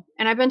Curable.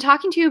 And I've been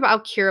talking to you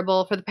about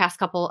Curable for the past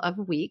couple of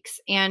weeks.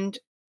 And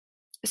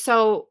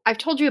so I've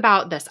told you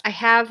about this. I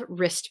have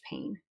wrist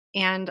pain,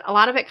 and a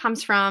lot of it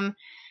comes from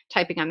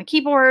typing on the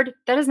keyboard.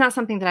 That is not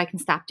something that I can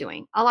stop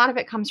doing. A lot of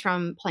it comes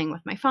from playing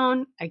with my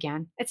phone.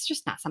 Again, it's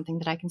just not something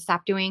that I can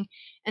stop doing.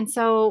 And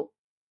so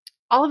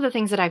all of the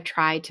things that I've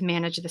tried to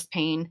manage this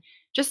pain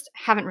just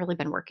haven't really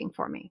been working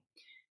for me.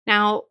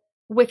 Now,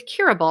 with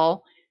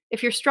Curable,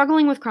 if you're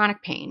struggling with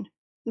chronic pain,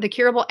 the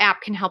Curable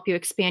app can help you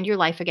expand your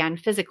life again,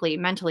 physically,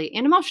 mentally,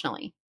 and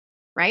emotionally,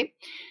 right?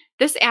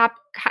 This app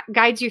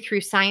guides you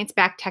through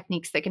science-backed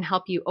techniques that can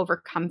help you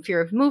overcome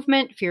fear of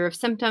movement, fear of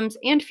symptoms,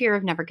 and fear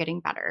of never getting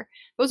better.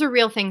 Those are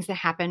real things that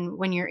happen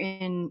when you're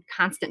in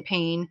constant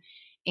pain,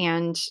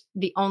 and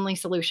the only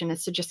solution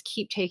is to just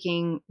keep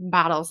taking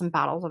bottles and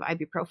bottles of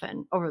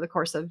ibuprofen over the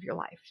course of your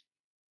life.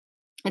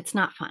 It's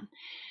not fun.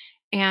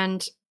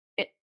 And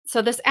so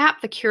this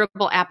app, the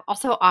Curable app,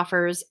 also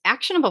offers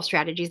actionable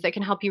strategies that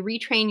can help you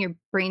retrain your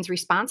brain's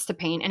response to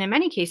pain and in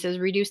many cases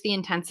reduce the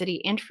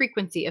intensity and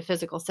frequency of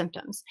physical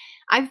symptoms.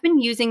 I've been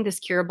using this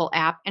Curable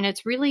app and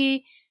it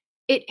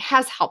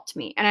has helped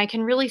me. And I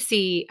can really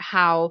see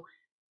how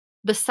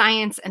the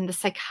science and the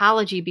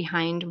psychology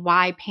behind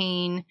why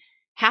pain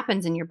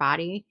happens in your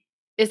body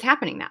is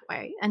happening that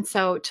way. And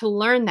so to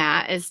learn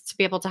that is to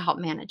be able to help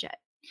manage it.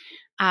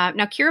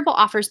 Now, Curable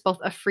offers both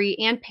a free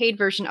and paid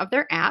version of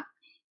their app.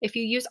 If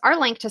you use our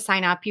link to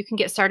sign up, you can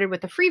get started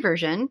with the free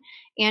version.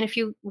 And if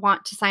you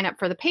want to sign up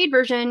for the paid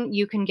version,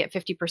 you can get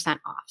 50%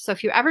 off. So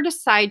if you ever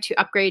decide to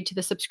upgrade to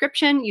the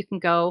subscription, you can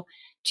go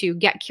to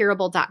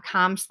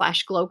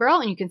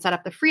getcurable.com/glowgirl and you can set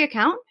up the free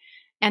account.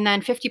 And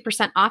then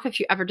 50% off if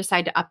you ever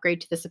decide to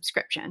upgrade to the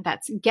subscription.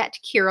 That's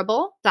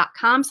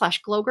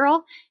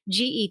getcurable.com/glowgirl,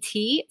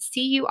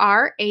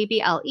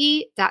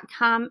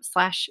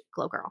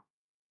 GETCURABLE.com/glowgirl.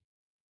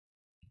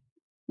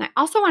 And I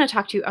also want to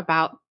talk to you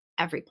about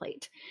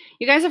EveryPlate.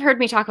 You guys have heard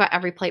me talk about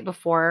EveryPlate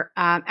before.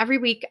 Every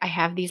week I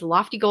have these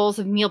lofty goals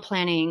of meal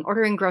planning,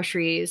 ordering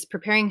groceries,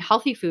 preparing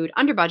healthy food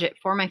under budget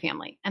for my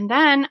family. And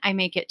then I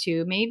make it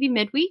to maybe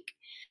midweek.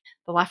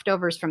 The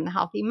leftovers from the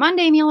Healthy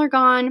Monday meal are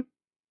gone.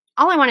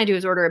 All I want to do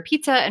is order a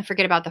pizza and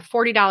forget about the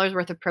 $40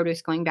 worth of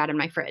produce going bad in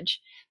my fridge.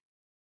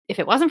 If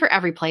it wasn't for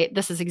EveryPlate,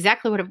 this is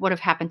exactly what would have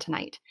happened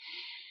tonight.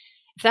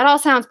 If that all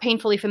sounds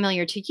painfully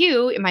familiar to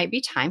you, it might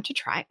be time to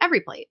try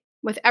EveryPlate.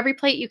 With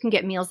EveryPlate, you can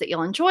get meals that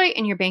you'll enjoy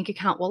and your bank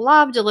account will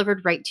love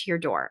delivered right to your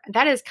door.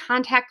 That is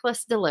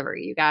contactless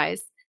delivery, you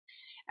guys.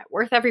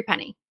 Worth every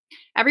penny.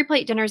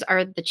 EveryPlate dinners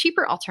are the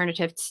cheaper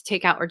alternative to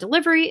takeout or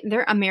delivery.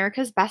 They're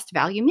America's best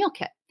value meal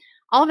kit.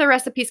 All of the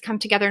recipes come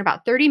together in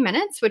about 30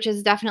 minutes, which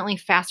is definitely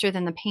faster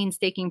than the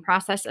painstaking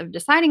process of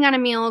deciding on a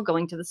meal,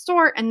 going to the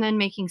store, and then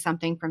making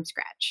something from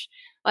scratch.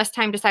 Less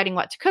time deciding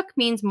what to cook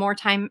means more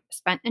time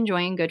spent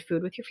enjoying good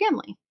food with your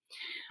family.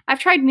 I've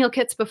tried meal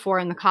kits before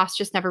and the cost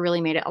just never really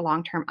made it a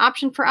long-term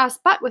option for us,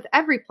 but with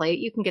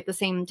EveryPlate, you can get the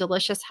same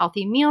delicious,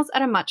 healthy meals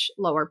at a much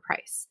lower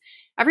price.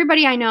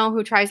 Everybody I know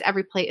who tries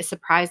EveryPlate is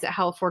surprised at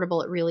how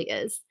affordable it really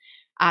is.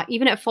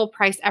 Even at full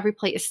price,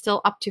 EveryPlate is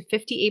still up to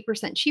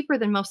 58% cheaper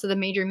than most of the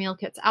major meal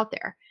kits out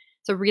there.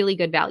 It's a really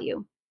good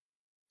value.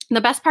 And the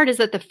best part is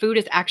that the food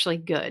is actually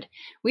good.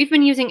 We've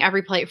been using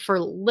EveryPlate for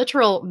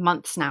literal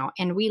months now,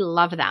 and we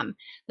love them.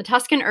 The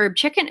Tuscan herb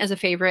chicken is a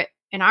favorite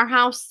in our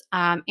house,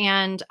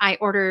 and I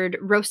ordered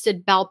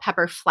roasted bell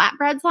pepper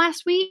flatbreads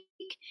last week,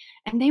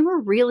 and they were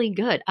really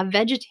good. A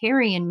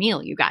vegetarian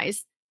meal, you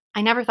guys.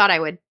 I never thought I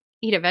would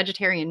eat a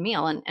vegetarian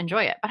meal and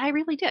enjoy it, but I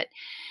really did.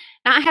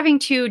 Not having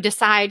to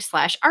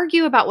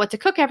decide/argue about what to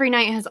cook every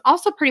night has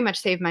also pretty much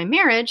saved my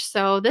marriage,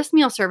 so this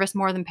meal service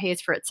more than pays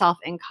for itself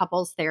in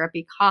couples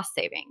therapy cost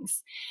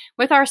savings.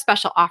 With our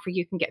special offer,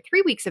 you can get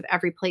 3 weeks of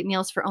EveryPlate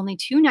meals for only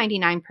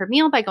 $2.99 per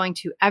meal by going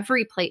to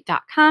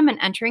everyplate.com and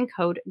entering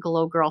code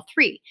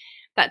GLOWGIRL3.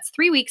 That's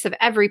 3 weeks of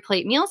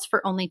EveryPlate meals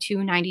for only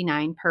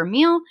 $2.99 per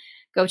meal.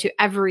 Go to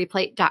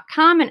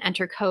everyplate.com and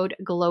enter code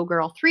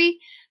GLOWGIRL3.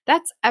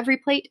 That's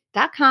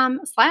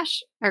everyplate.com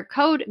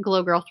code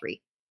GLOWGIRL3.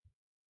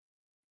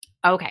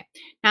 Okay,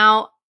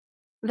 now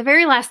the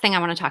very last thing I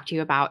want to talk to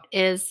you about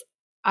is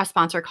a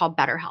sponsor called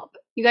BetterHelp.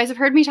 You guys have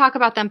heard me talk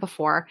about them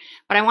before,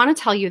 but I want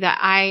to tell you that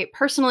I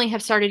personally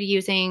have started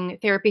using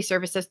therapy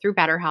services through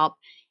BetterHelp,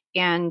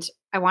 and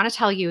I want to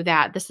tell you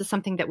that this is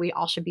something that we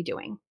all should be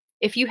doing.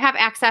 If you have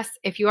access,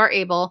 if you are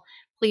able,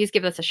 please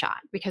give this a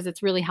shot because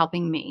it's really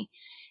helping me.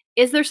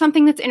 Is there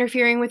something that's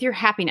interfering with your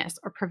happiness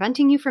or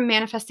preventing you from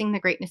manifesting the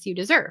greatness you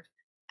deserve?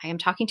 I am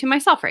talking to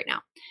myself right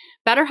now.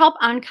 BetterHelp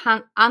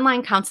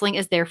online counseling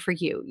is there for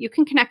you. You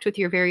can connect with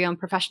your very own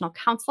professional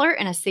counselor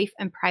in a safe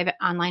and private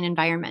online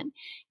environment.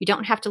 You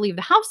don't have to leave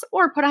the house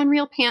or put on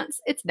real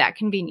pants. It's that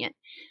convenient.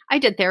 I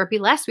did therapy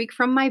last week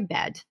from my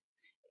bed.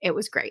 It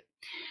was great.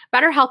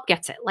 BetterHelp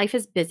gets it. Life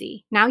is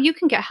busy. Now you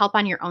can get help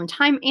on your own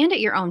time and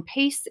at your own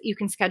pace. You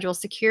can schedule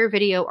secure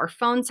video or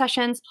phone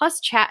sessions, plus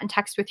chat and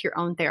text with your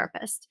own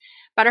therapist.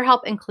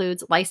 BetterHelp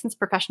includes licensed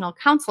professional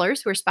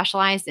counselors who are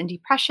specialized in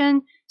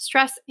depression,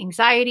 stress,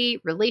 anxiety,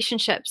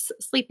 relationships,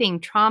 sleeping,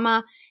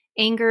 trauma,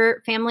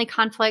 anger, family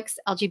conflicts,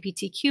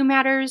 LGBTQ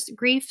matters,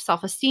 grief,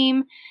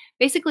 self-esteem,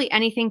 basically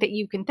anything that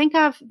you can think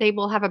of. They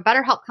will have a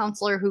BetterHelp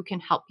counselor who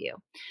can help you.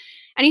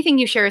 Anything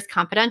you share is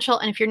confidential,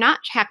 and if you're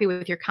not happy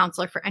with your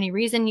counselor for any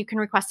reason, you can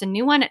request a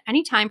new one at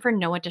any time for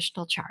no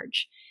additional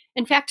charge.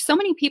 In fact, so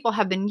many people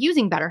have been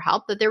using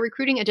BetterHelp that they're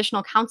recruiting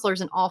additional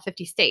counselors in all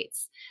 50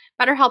 states.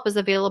 BetterHelp is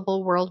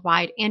available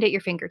worldwide and at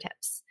your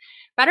fingertips.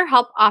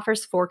 BetterHelp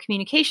offers 4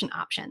 communication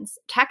options: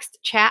 text,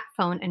 chat,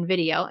 phone, and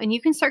video, and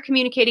you can start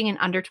communicating in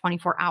under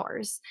 24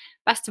 hours.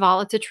 Best of all,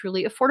 it's a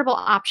truly affordable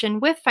option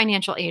with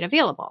financial aid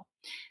available.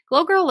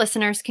 Glow Girl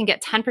listeners can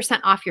get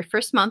 10% off your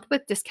first month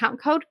with discount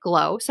code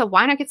GLOW, so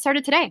why not get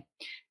started today?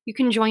 You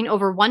can join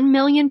over 1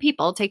 million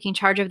people taking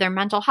charge of their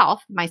mental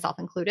health, myself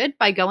included,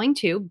 by going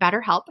to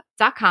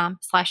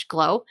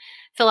betterhelp.com/glow.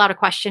 Fill out a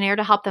questionnaire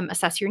to help them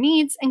assess your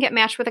needs and get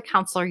matched with a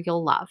counselor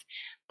you'll love.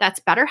 That's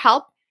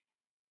BetterHelp,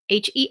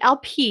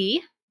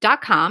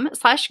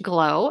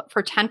 HELP.com/glow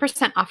for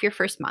 10% off your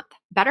first month.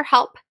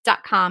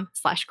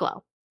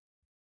 BetterHelp.com/glow.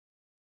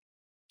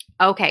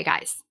 Okay,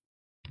 guys.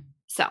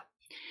 So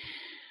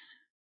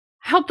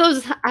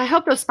I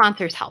hope those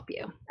sponsors help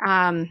you.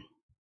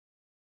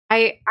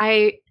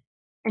 I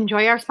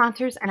enjoy our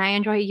sponsors, and I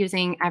enjoy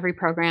using every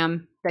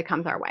program that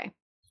comes our way.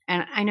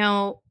 And I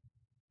know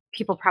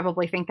people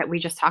probably think that we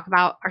just talk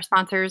about our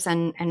sponsors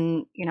and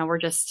we're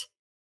just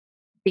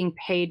being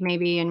paid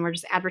maybe and we're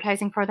just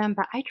advertising for them,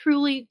 but I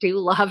truly do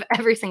love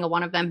every single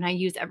one of them and I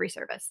use every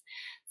service.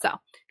 So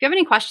if you have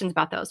any questions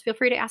about those, feel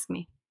free to ask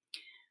me.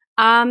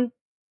 Okay,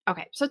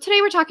 so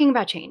today we're talking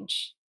about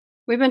change.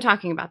 We've been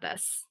talking about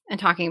this and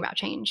talking about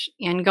change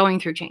and going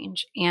through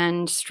change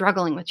and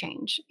struggling with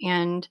change.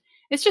 And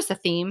it's just a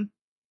theme.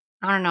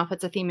 I don't know if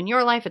it's a theme in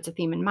your life. It's a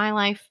theme in my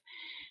life.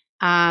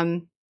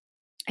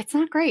 It's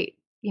not great.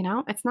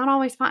 It's not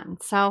always fun.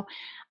 So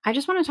I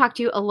just want to talk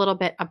to you a little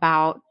bit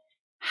about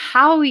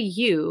how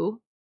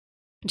you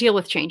deal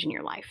with change in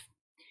your life.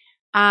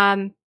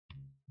 What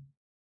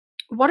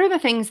are the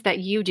things that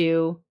you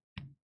do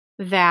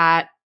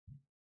that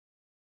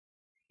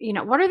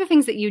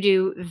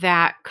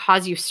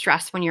cause you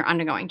stress when you're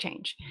undergoing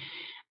change?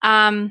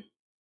 Human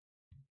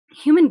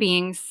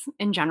beings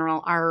in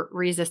general are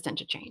resistant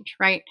to change,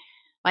 right?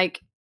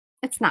 Like,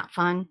 it's not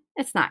fun.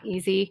 It's not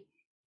easy.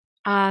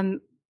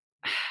 Change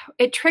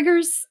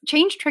triggers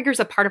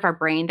a part of our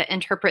brain that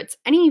interprets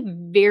any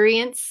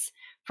variance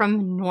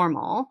from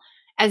normal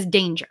as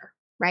danger,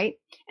 right?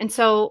 And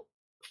so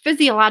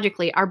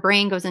physiologically, our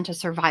brain goes into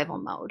survival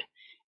mode.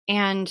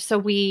 And so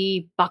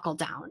we buckle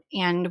down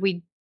and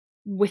we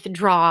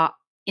withdraw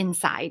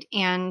inside.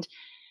 And,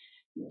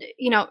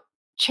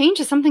 change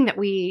is something that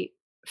we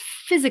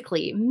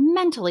physically,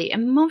 mentally,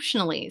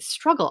 emotionally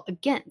struggle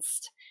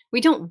against.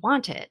 We don't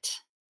want it,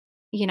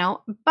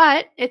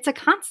 but it's a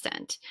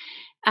constant.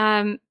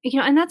 And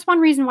that's one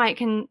reason why it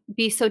can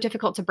be so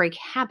difficult to break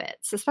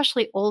habits,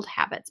 especially old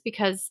habits,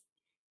 because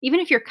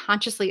even if you're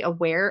consciously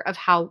aware of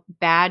how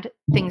bad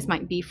things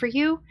might be for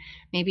you,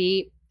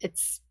 maybe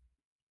it's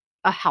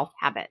a health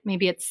habit,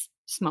 maybe it's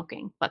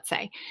smoking, let's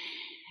say.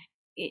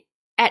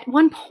 At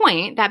one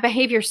point, that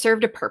behavior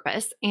served a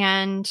purpose,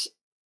 and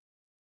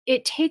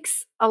it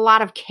takes a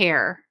lot of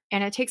care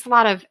and it takes a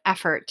lot of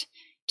effort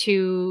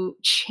to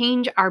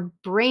change our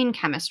brain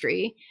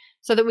chemistry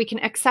so that we can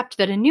accept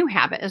that a new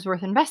habit is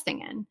worth investing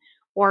in,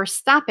 or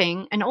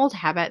stopping an old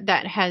habit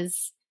that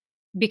has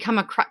become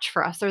a crutch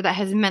for us or that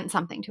has meant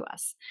something to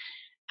us.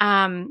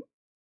 And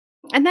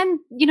then,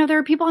 there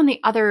are people on the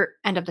other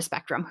end of the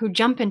spectrum who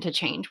jump into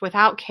change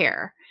without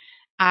care.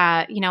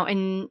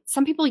 And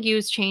some people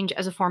use change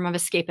as a form of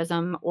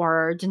escapism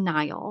or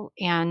denial.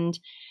 And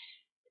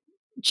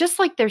just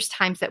like there's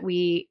times that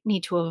we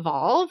need to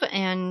evolve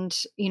and,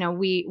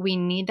 we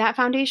need that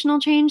foundational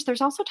change,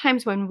 there's also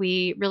times when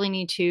we really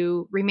need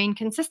to remain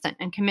consistent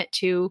and commit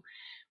to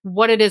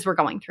what it is we're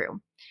going through.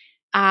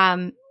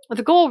 The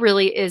goal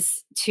really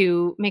is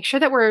to make sure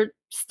that we're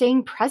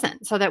staying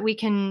present so that we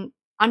can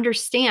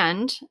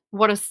understand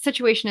what a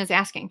situation is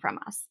asking from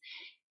us.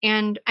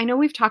 And I know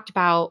we've talked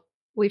about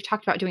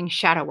doing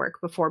shadow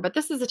work before, but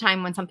this is a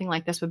time when something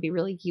like this would be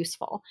really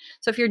useful.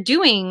 So if you're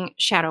doing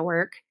shadow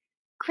work,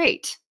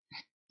 great.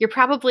 You're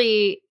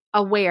probably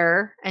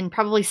aware and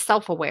probably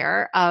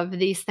self-aware of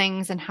these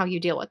things and how you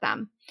deal with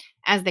them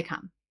as they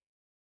come.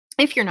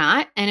 If you're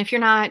not,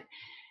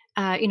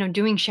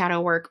 doing shadow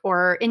work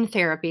or in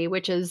therapy,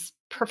 which is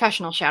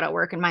professional shadow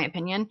work, in my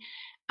opinion,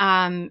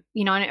 or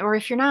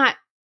if you're not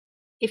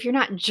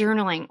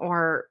journaling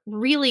or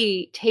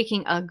really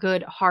taking a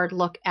good hard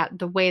look at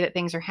the way that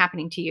things are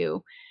happening to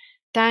you,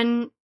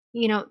 then,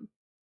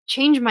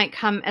 change might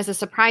come as a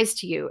surprise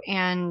to you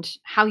and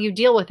how you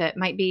deal with it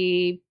might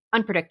be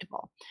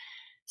unpredictable.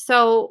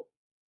 So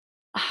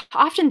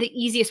often the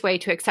easiest way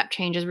to accept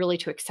change is really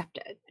to accept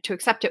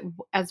it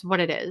as what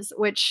it is,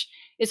 which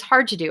is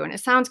hard to do. And it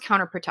sounds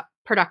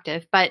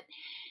counterproductive, but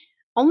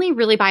only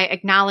really by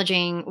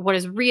acknowledging what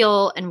is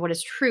real and what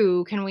is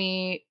true can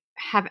we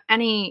have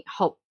any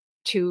hope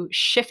to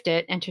shift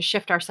it and to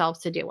shift ourselves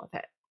to deal with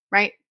it,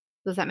 right?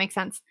 Does that make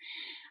sense?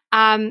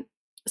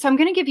 So I'm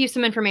going to give you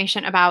some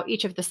information about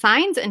each of the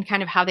signs and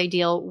kind of how they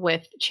deal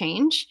with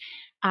change.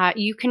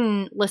 You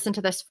can listen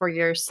to this for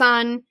your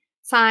sun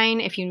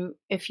sign. If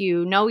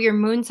you know your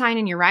moon sign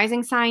and your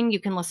rising sign, you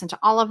can listen to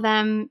all of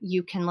them.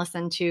 You can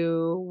listen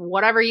to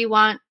whatever you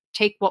want.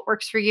 Take what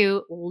works for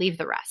you, leave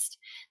the rest.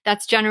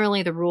 That's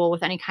generally the rule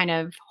with any kind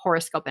of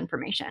horoscope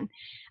information.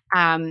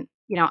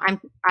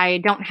 I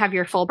don't have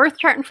your full birth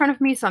chart in front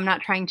of me, so I'm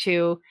not trying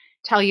to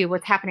tell you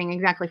what's happening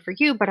exactly for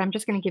you, but I'm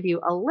just going to give you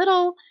a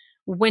little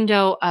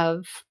window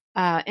of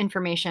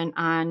information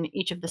on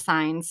each of the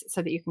signs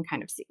so that you can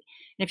kind of see.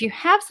 And if you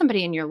have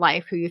somebody in your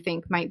life who you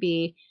think might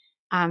be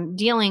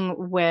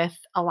dealing with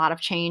a lot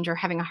of change or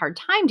having a hard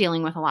time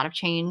dealing with a lot of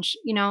change,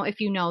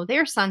 if you know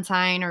their sun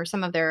sign or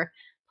some of their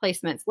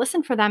placements,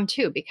 listen for them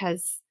too,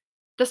 because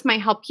this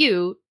might help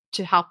you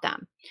to help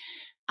them.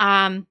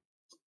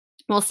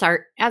 We'll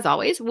start, as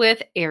always,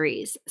 with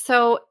Aries.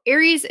 So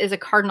Aries is a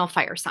cardinal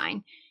fire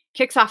sign.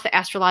 Kicks off the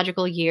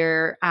astrological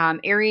year.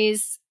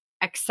 Aries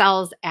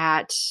excels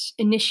at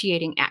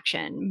initiating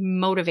action,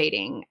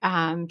 motivating,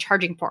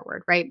 charging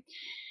forward, right?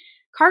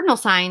 Cardinal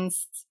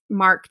signs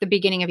mark the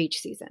beginning of each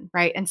season,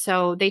 right? And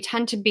so they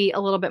tend to be a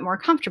little bit more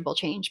comfortable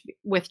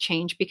with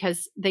change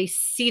because they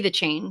see the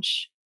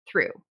change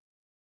through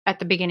at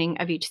the beginning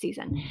of each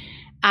season.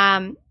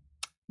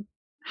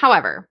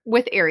 However,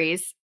 with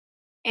Aries,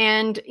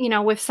 and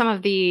with some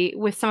of the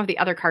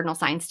other cardinal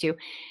signs too,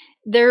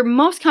 they're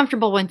most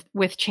comfortable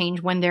with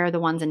change when they're the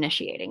ones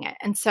initiating it.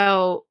 And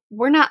so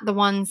we're not the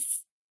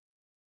ones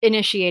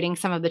initiating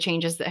some of the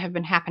changes that have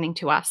been happening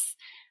to us,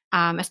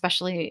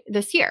 especially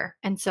this year.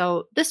 And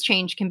so this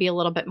change can be a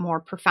little bit more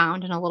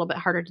profound and a little bit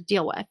harder to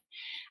deal with.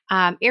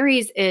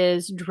 Aries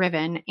is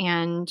driven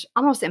and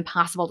almost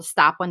impossible to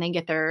stop when they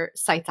get their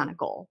sights on a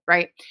goal,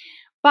 right?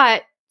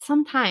 But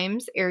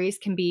sometimes Aries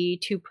can be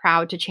too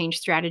proud to change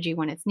strategy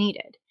when it's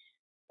needed.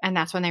 And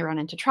that's when they run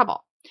into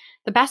trouble.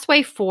 The best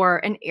way for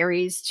an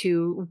Aries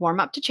to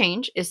warm up to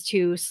change is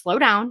to slow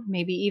down,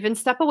 maybe even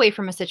step away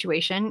from a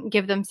situation,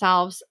 give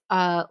themselves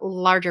a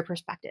larger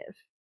perspective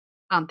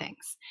on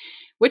things,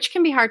 which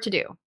can be hard to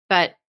do,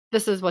 but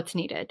this is what's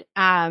needed.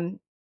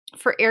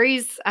 For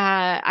Aries,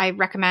 I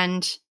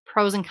recommend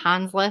pros and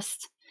cons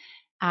list.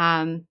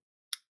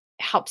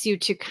 Helps you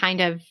to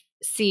kind of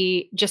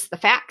see just the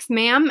facts,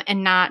 ma'am,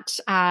 and not,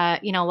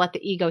 let the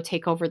ego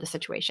take over the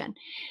situation.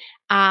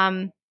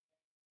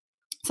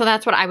 So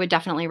that's what I would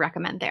definitely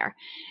recommend there.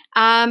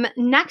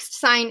 Next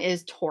sign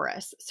is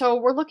Taurus. So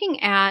we're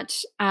looking at,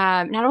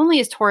 not only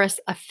is Taurus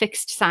a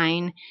fixed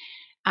sign,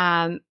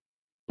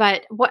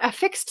 but what a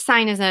fixed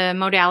sign is a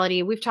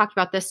modality. We've talked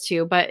about this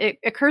too, but it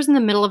occurs in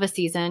the middle of a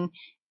season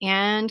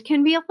and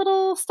can be a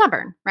little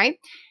stubborn, right?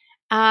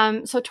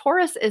 So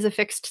Taurus is a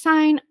fixed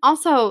sign,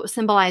 also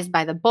symbolized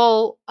by the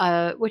bull,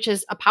 which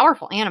is a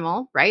powerful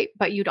animal, right?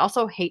 But you'd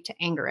also hate to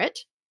anger it.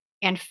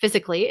 And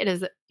physically, it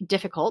is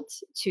difficult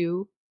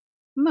to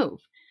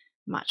move,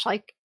 much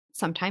like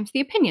sometimes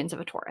the opinions of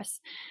a Taurus.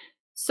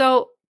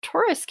 So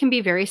Taurus can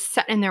be very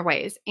set in their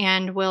ways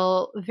and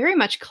will very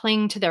much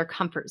cling to their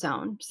comfort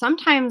zone,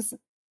 sometimes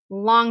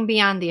long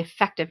beyond the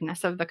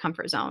effectiveness of the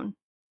comfort zone,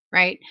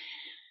 right?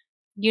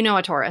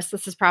 A Taurus.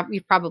 This is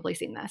you've probably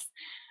seen this.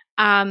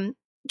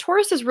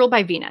 Taurus is ruled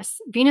by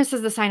Venus. Venus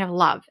is the sign of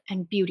love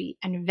and beauty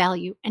and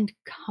value and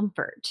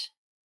comfort.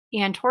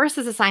 And Taurus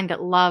is a sign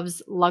that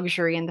loves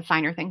luxury and the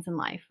finer things in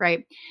life,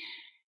 right?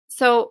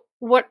 So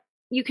what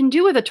you can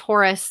do with a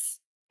Taurus,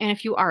 and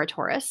if you are a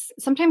Taurus,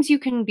 sometimes you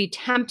can be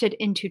tempted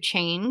into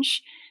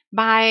change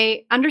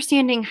by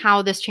understanding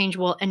how this change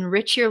will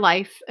enrich your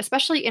life,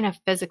 especially in a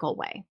physical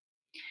way.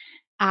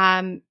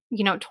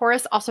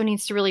 Taurus also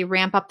needs to really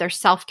ramp up their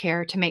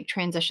self-care to make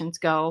transitions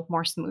go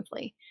more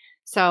smoothly.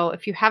 So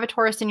if you have a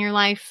Taurus in your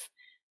life,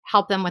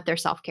 help them with their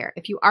self-care.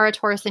 If you are a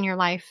Taurus in your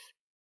life,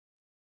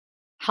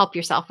 help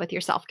yourself with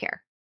your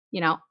self-care,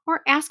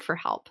 or ask for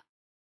help.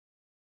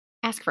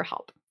 Ask for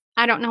help.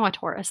 I don't know a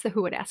Taurus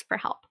who would ask for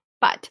help,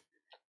 but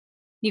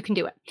you can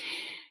do it.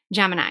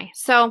 Gemini.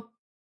 So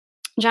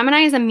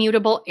Gemini is a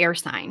mutable air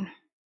sign.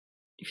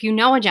 If you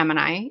know a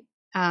Gemini,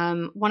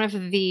 one of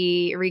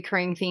the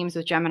recurring themes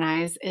with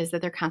Geminis is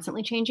that they're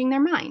constantly changing their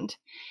mind.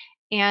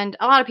 And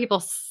a lot of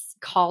people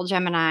call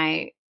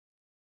Gemini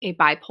a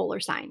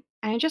bipolar sign.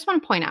 And I just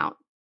want to point out,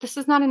 this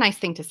is not a nice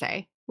thing to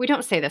say. We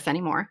don't say this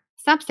anymore.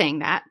 Stop saying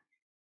that.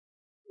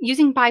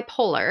 Using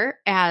bipolar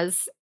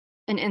as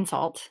an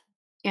insult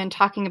and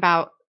talking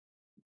about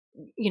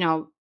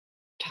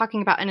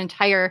an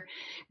entire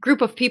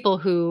group of people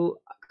who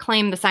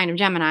claim the sign of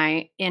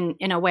Gemini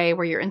in a way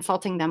where you're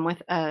insulting them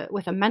with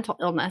a mental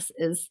illness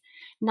is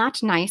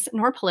not nice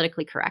nor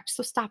politically correct.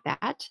 So stop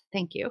that.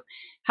 Thank you.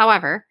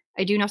 However,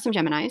 I do know some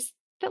Geminis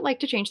that like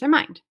to change their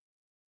mind.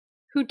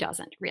 Who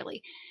doesn't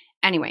really?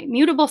 Anyway,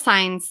 mutable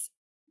signs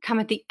come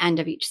at the end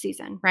of each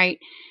season, right?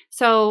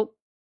 So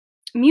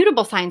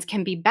mutable signs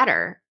can be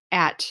better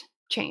at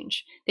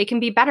change. They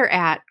can be better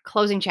at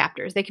closing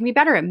chapters. They can be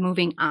better at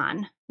moving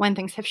on when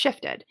things have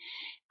shifted.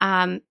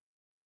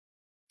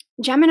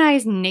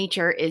 Gemini's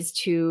nature is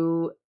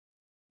to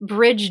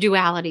bridge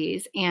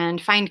dualities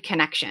and find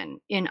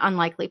connection in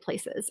unlikely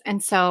places.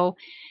 And so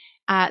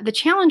the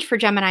challenge for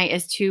Gemini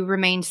is to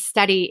remain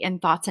steady in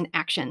thoughts and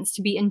actions,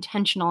 to be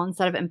intentional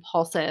instead of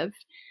impulsive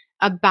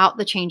about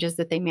the changes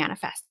that they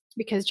manifest.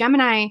 Because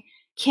Gemini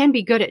can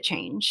be good at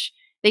change.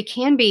 They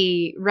can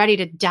be ready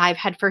to dive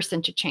headfirst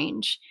into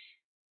change.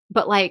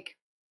 But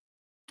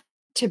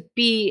to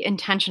be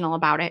intentional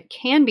about it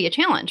can be a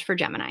challenge for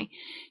Gemini.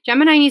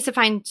 Gemini needs to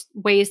find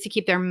ways to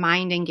keep their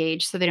mind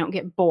engaged so they don't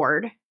get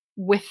bored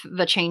with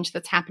the change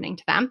that's happening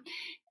to them.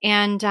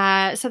 And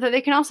so that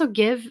they can also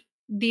give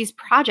these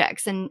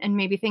projects and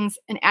maybe things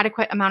an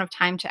adequate amount of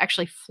time to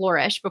actually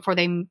flourish before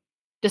they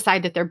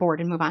decide that they're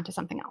bored and move on to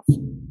something else.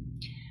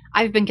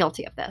 I've been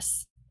guilty of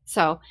this.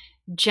 So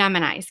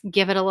Geminis,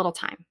 give it a little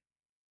time.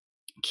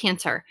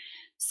 Cancer.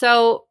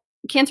 So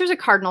Cancer is a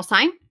cardinal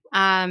sign,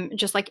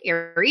 just like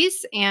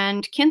Aries,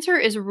 and Cancer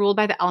is ruled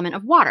by the element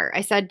of water.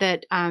 I said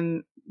that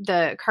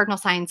the cardinal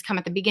signs come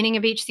at the beginning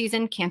of each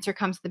season. Cancer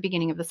comes at the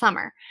beginning of the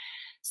summer.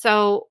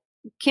 So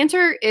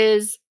Cancer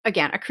is,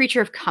 again, a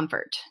creature of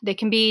comfort. They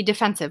can be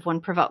defensive when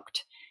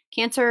provoked.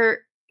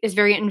 Cancer is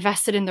very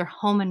invested in their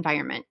home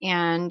environment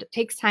and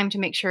takes time to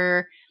make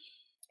sure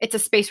it's a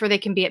space where they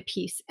can be at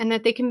peace and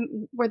that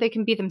where they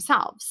can be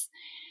themselves.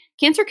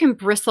 Cancer can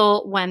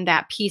bristle when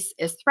that peace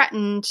is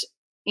threatened,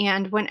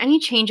 and when any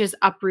changes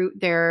uproot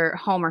their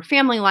home or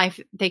family life,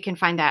 they can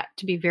find that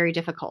to be very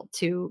difficult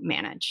to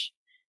manage.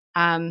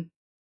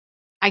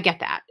 I get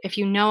that. If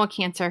you know a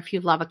Cancer, if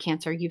you love a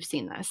Cancer, you've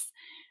seen this.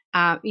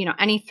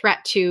 Any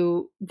threat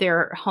to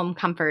their home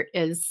comfort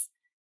is,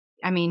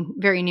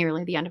 very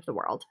nearly the end of the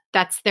world.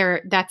 That's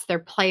their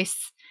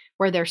place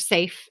where they're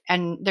safe,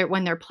 and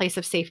when their place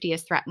of safety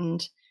is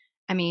threatened,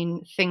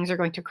 things are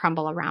going to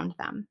crumble around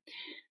them.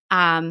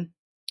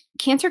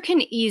 Cancer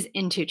can ease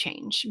into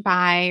change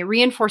by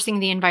reinforcing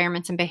the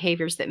environments and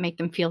behaviors that make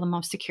them feel the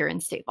most secure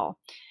and stable.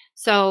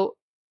 So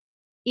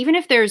even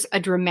if there's a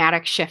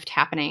dramatic shift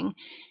happening,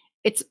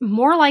 it's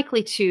more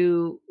likely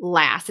to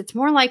last. It's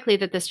more likely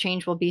that this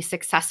change will be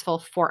successful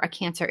for a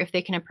Cancer if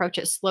they can approach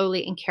it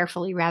slowly and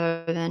carefully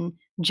rather than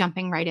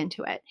jumping right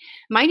into it.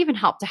 Might even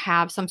help to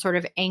have some sort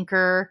of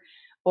anchor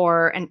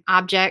or an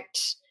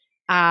object,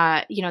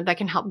 that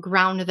can help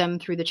ground them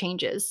through the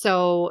changes.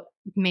 So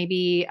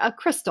maybe a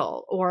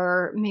crystal,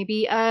 or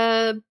maybe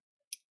a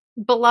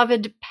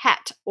beloved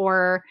pet,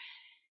 or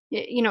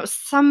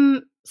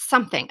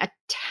something, a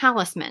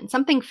talisman,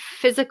 something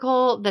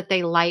physical that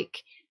they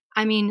like.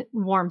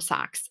 Warm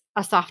socks,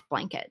 a soft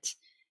blanket,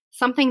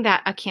 something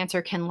that a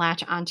Cancer can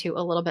latch onto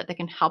a little bit that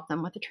can help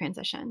them with the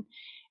transition.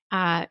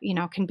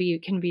 Can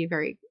be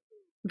very,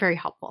 very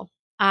helpful.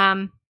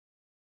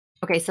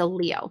 Okay, so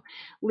Leo.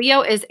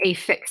 Leo is a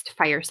fixed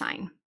fire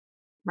sign,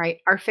 right?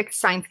 Our fixed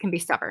signs can be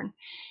stubborn.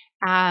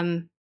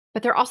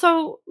 But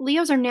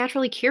Leos are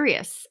naturally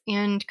curious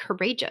and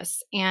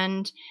courageous,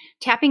 and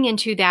tapping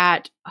into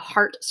that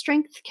heart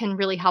strength can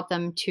really help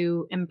them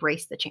to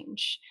embrace the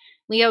change.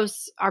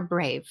 Leos are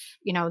brave.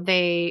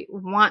 They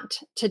want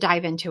to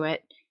dive into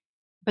it,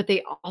 but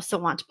they also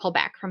want to pull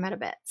back from it a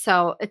bit.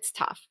 So it's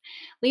tough.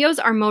 Leos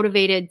are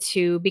motivated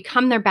to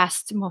become their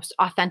best, most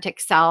authentic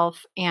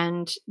self,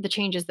 and the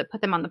changes that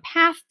put them on the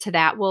path to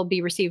that will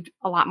be received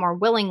a lot more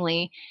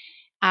willingly.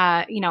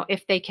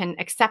 If they can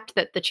accept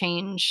that the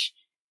change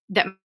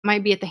that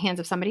might be at the hands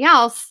of somebody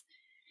else,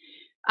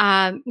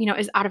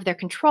 is out of their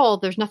control,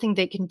 there's nothing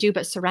they can do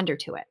but surrender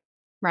to it,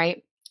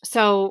 right?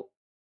 So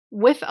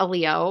with a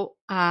Leo,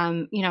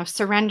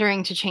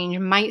 surrendering to change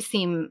might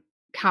seem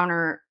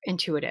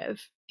counterintuitive.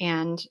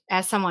 And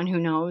as someone who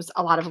knows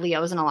a lot of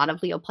Leos and a lot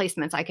of Leo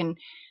placements, I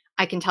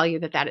can tell you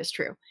that is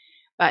true.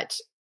 But,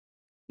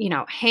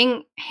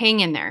 hang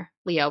in there,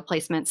 Leo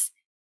placements.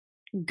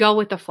 Go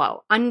with the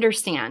flow.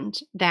 Understand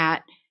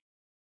that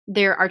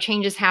there are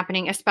changes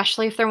happening,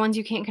 especially if they're ones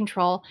you can't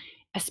control,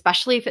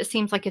 especially if it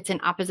seems like it's in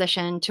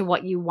opposition to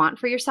what you want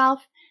for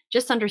yourself.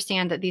 Just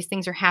understand that these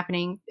things are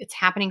happening. It's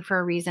happening for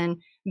a reason.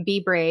 Be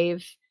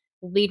brave.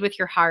 Lead with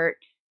your heart.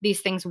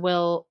 These things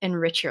will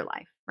enrich your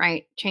life,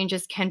 right?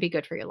 Changes can be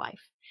good for your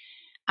life.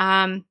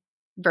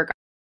 Virgo.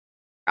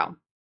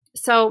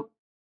 So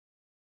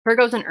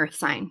Virgo's an earth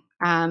sign.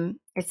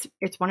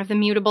 It's one of the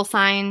mutable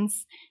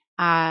signs.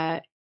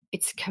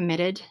 It's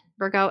committed.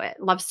 Virgo,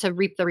 it loves to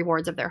reap the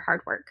rewards of their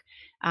hard work.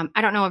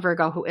 I don't know a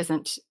Virgo who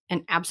isn't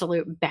an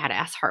absolute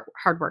badass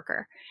hard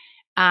worker.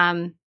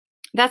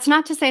 That's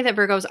not to say that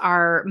Virgos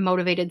are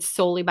motivated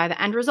solely by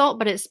the end result,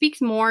 but it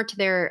speaks more to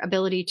their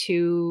ability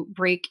to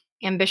break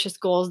ambitious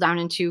goals down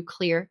into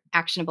clear,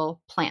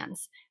 actionable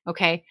plans.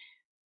 Okay.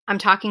 I'm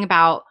talking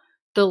about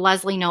the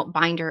Leslie Note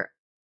binder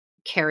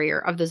carrier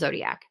of the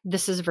zodiac.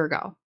 This is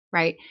Virgo,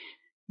 right?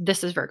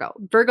 This is Virgo.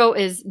 Virgo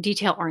is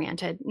detail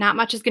oriented. Not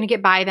much is going to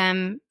get by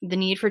them. The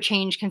need for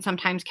change can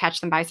sometimes catch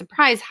them by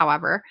surprise,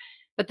 however,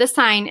 but this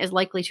sign is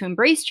likely to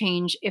embrace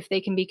change if they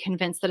can be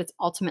convinced that it's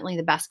ultimately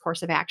the best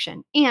course of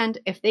action, and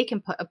if they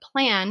can put a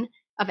plan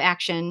of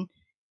action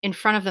in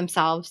front of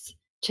themselves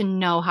to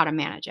know how to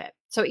manage it.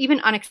 So even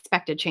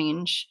unexpected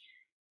change,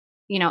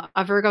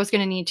 a Virgo is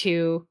going to need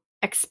to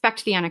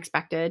expect the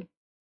unexpected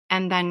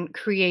and then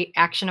create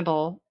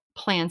actionable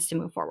plans to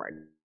move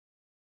forward.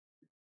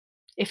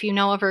 If you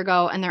know a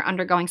Virgo and they're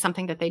undergoing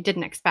something that they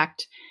didn't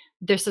expect,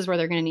 this is where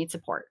they're going to need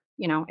support,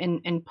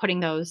 in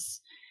putting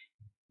those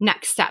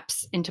next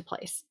steps into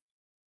place.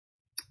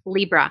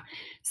 Libra.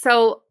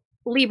 So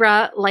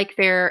Libra, like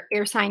their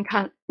air sign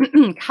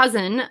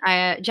cousin,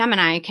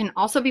 Gemini, can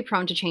also be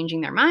prone to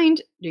changing their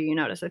mind. Do you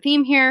notice a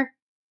theme here?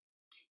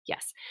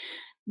 Yes.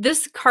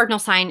 This cardinal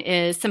sign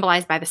is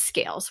symbolized by the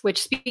scales,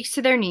 which speaks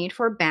to their need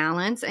for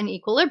balance and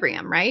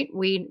equilibrium, right?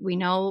 We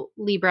know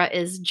Libra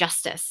is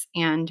justice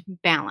and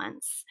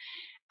balance.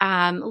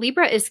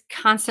 Libra is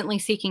constantly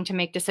seeking to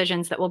make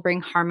decisions that will bring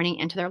harmony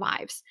into their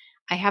lives.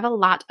 I have a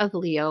lot of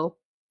Libra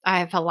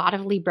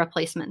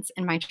placements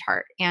in my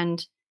chart,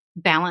 and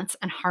balance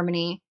and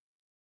harmony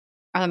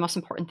are the most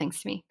important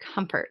things to me.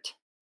 Comfort.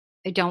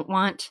 I don't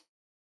want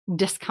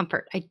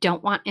discomfort. I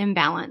don't want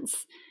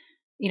imbalance.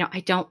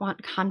 I don't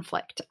want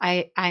conflict.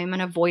 I'm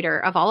an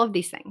avoider of all of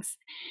these things.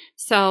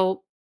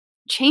 So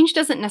change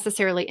doesn't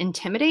necessarily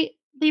intimidate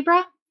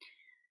Libra,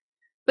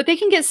 but they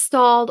can get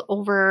stalled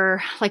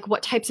over like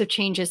what types of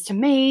changes to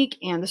make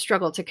and the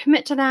struggle to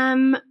commit to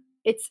them.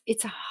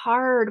 It's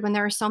hard when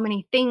there are so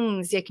many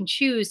things I can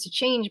choose to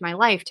change my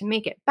life to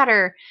make it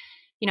better,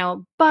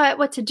 but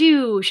what to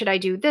do? Should I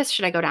do this?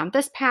 Should I go down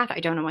this path? I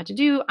don't know what to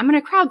do. I'm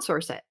going to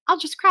crowdsource it. I'll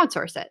just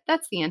crowdsource it.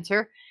 That's the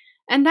answer.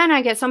 And then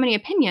I get so many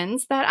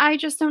opinions that I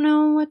just don't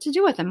know what to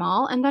do with them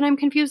all. And then I'm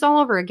confused all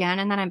over again.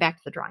 And then I'm back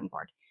to the drawing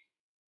board.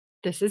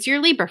 This is your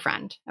Libra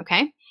friend.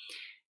 Okay.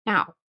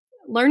 Now,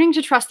 learning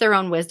to trust their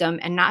own wisdom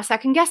and not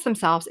second guess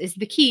themselves is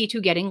the key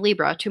to getting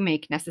Libra to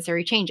make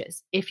necessary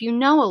changes. If you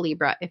know a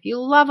Libra, if you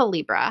love a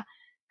Libra,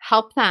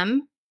 help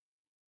them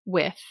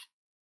with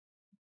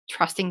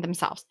trusting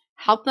themselves.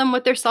 Help them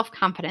with their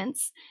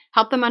self-confidence.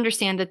 Help them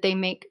understand that they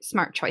make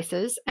smart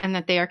choices and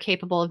that they are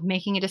capable of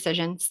making a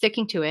decision,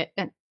 sticking to it,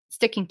 and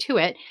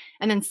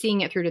then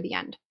seeing it through to the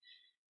end.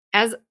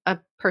 As a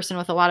person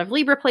with a lot of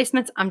Libra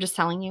placements, I'm just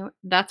telling you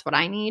that's what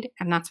I need,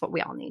 and that's what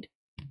we all need.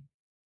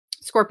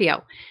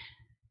 Scorpio.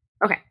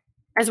 Okay.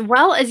 As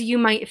well as you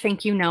might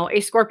think you know a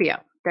Scorpio,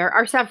 there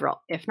are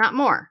several, if not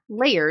more,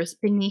 layers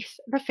beneath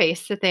the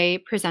face that they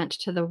present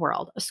to the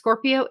world. A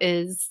Scorpio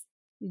is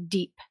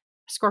deep.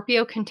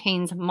 Scorpio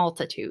contains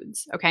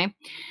multitudes, okay?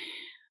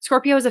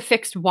 Scorpio is a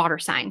fixed water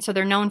sign, so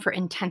they're known for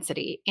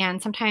intensity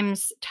and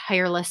sometimes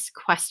tireless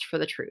quest for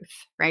the truth,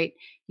 right?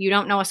 You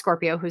don't know a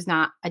Scorpio who's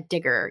not a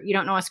digger. You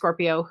don't know a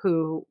Scorpio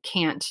who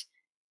can't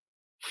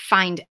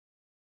find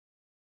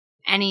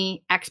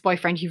any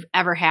ex-boyfriend you've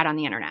ever had on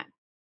the internet.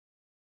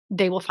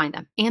 They will find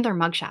them, and their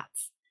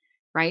mugshots,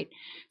 right?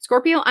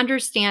 Scorpio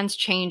understands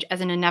change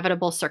as an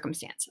inevitable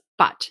circumstance,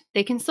 but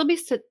they can still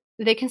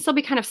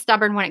be kind of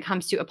stubborn when it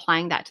comes to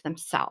applying that to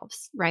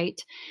themselves,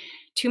 right?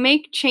 To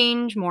make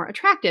change more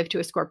attractive to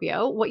a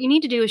Scorpio, what you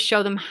need to do is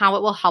show them how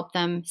it will help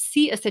them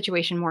see a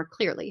situation more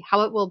clearly,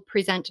 how it will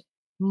present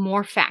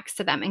more facts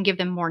to them and give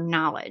them more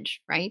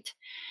knowledge, right?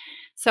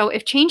 So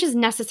if change is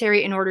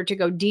necessary in order to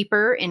go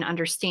deeper in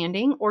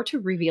understanding or to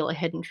reveal a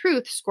hidden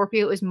truth,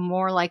 Scorpio is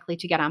more likely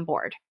to get on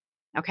board.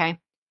 Okay?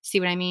 See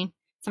what I mean?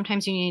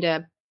 Sometimes you need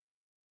to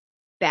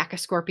back a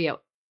Scorpio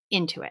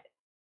into it,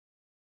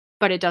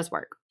 but it does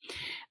work.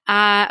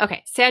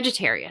 Okay,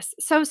 Sagittarius.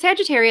 So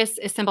Sagittarius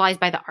is symbolized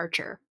by the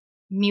archer.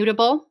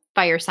 Mutable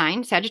fire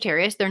sign,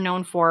 Sagittarius. They're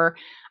known for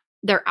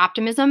their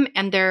optimism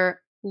and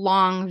their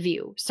long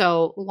view.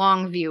 So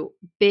long view,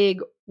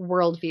 big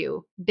world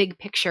view, big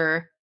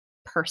picture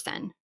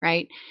person,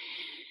 right?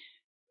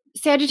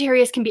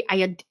 Sagittarius can be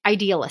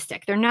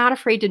idealistic. They're not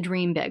afraid to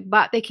dream big,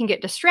 but they can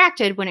get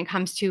distracted when it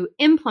comes to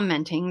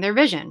implementing their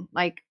vision.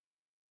 Like,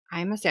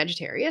 I'm a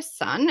Sagittarius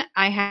sun.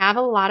 I have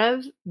a lot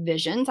of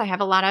visions. I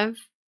have a lot of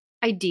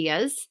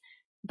ideas,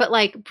 but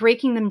like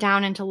breaking them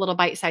down into little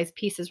bite-sized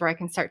pieces where I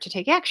can start to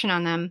take action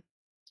on them,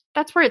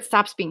 that's where it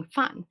stops being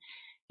fun.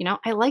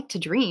 I like to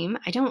dream.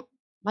 I don't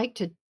like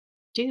to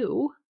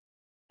do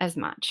as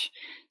much.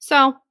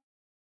 So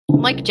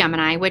like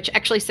Gemini, which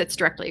actually sits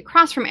directly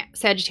across from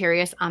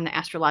Sagittarius on the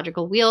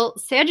astrological wheel,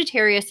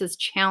 Sagittarius's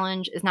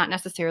challenge is not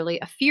necessarily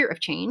a fear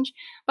of change,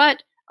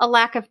 but a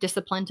lack of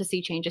discipline to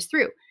see changes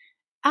through.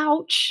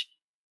 Ouch.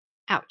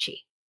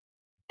 Ouchie.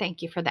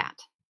 Thank you for that.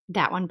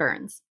 That one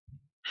burns.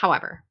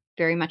 However,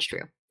 very much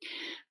true.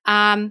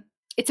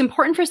 It's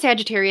important for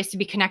Sagittarius to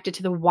be connected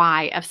to the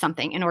why of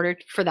something in order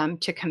for them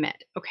to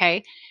commit,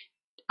 okay?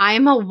 I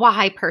am a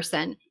why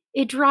person.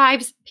 It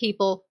drives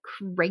people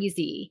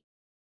crazy.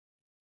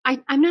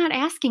 I'm not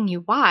asking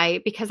you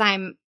why because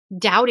I'm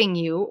doubting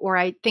you or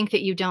I think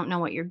that you don't know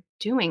what you're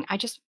doing.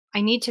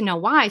 I need to know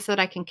why so that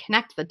I can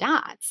connect the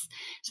dots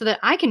so that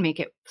I can make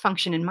it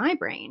function in my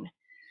brain.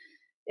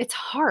 It's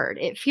hard.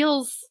 It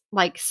feels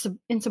like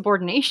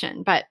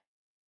insubordination, but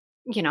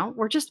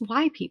we're just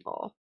why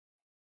people,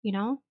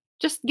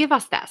 just give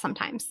us that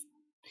sometimes.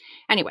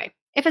 Anyway,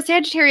 if a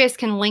Sagittarius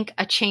can link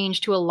a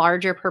change to a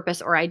larger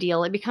purpose or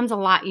ideal, it becomes a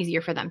lot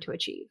easier for them to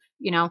achieve.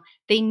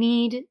 They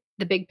need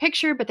the big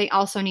picture, but they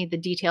also need the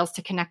details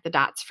to connect the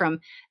dots from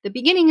the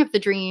beginning of the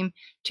dream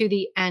to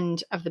the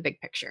end of the big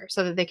picture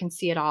so that they can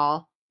see it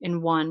all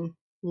in one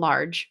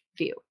large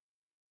view.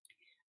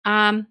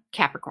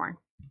 Capricorn.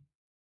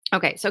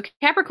 Okay, so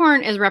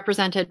Capricorn is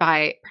represented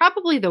by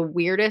probably the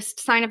weirdest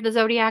sign of the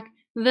zodiac,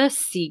 the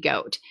sea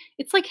goat.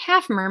 It's like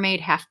half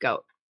mermaid, half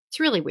goat. It's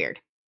really weird.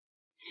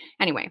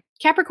 Anyway,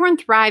 Capricorn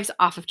thrives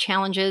off of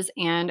challenges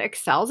and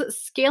excels at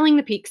scaling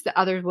the peaks that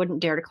others wouldn't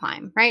dare to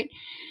climb, right?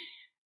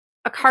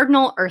 A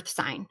cardinal earth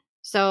sign.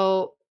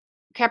 So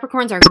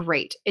Capricorns are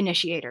great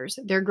initiators.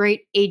 They're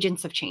great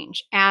agents of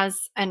change.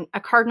 As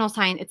a cardinal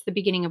sign, it's the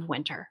beginning of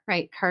winter,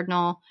 right?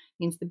 Cardinal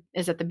means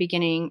is at the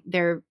beginning.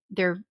 They're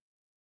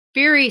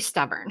very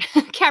stubborn.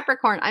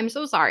 Capricorn, I'm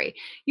so sorry.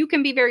 You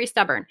can be very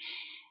stubborn.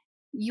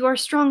 You are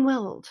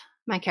strong-willed,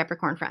 my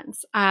Capricorn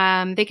friends.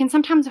 They can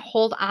sometimes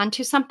hold on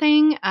to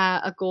something,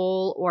 a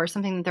goal or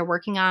something that they're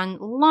working on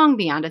long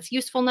beyond its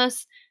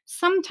usefulness,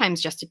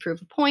 sometimes just to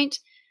prove a point,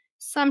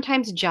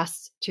 sometimes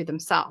just to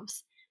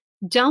themselves.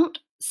 Don't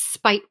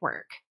spite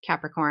work,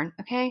 Capricorn,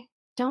 okay?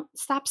 Don't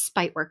stop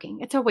spite working.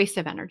 It's a waste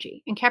of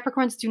energy. And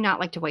Capricorns do not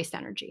like to waste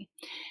energy.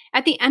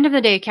 At the end of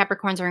the day,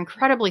 Capricorns are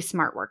incredibly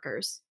smart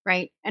workers,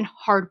 right? And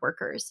hard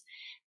workers.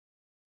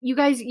 You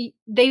guys,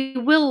 they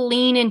will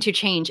lean into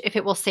change if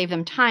it will save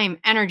them time,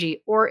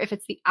 energy, or if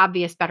it's the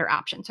obvious better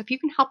option. So if you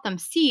can help them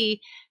see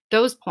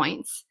those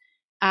points,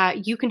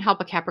 you can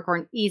help a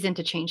Capricorn ease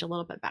into change a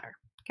little bit better,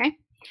 okay?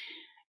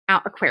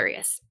 Now,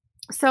 Aquarius.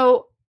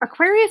 So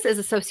Aquarius is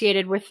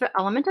associated with the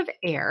element of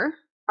air.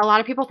 A lot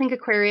of people think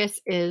Aquarius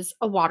is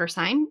a water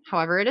sign.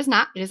 However, it is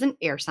not. It is an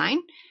air sign.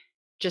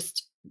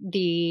 Just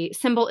the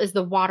symbol is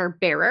the water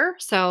bearer.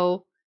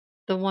 So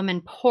the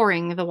woman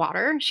pouring the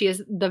water, she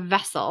is the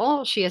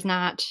vessel. She is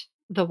not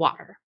the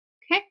water.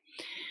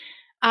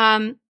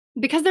 Okay.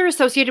 Because they're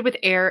associated with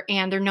air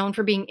and they're known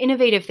for being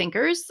innovative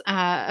thinkers,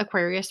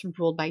 Aquarius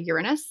ruled by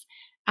Uranus,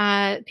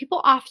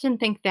 people often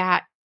think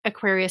that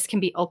Aquarius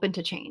can be open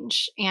to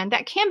change. And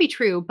that can be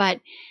true, but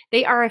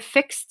they are a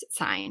fixed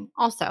sign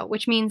also,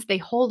 which means they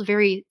hold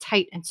very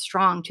tight and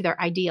strong to their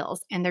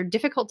ideals. And they're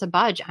difficult to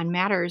budge on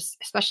matters,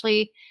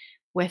 especially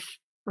with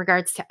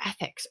regards to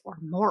ethics or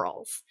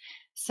morals.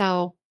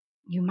 So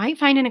you might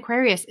find an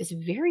Aquarius is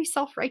very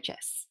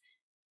self-righteous,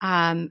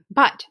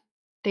 but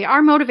they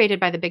are motivated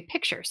by the big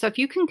picture. So if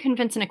you can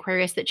convince an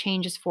Aquarius that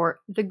change is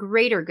for the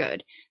greater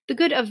good, the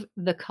good of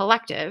the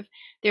collective,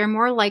 they're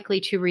more likely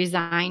to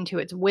resign to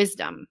its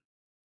wisdom.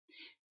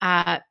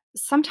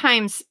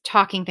 Sometimes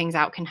talking things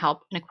out can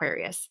help an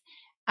Aquarius.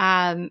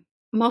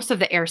 Most of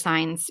the air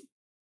signs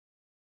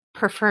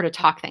prefer to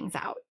talk things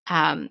out,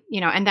 and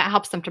that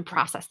helps them to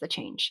process the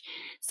change.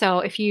 So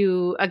if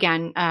you,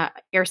 again,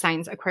 air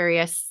signs,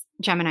 Aquarius,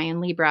 Gemini, and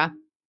Libra,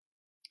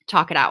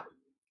 talk it out,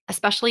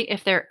 especially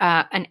if they're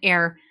an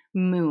air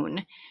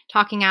moon.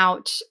 Talking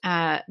out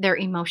their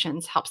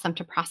emotions helps them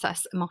to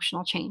process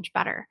emotional change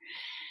better.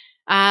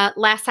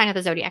 Last sign of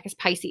the zodiac is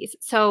Pisces.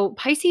 So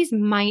Pisces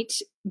might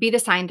be the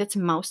sign that's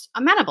most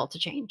amenable to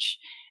change.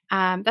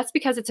 That's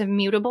because it's a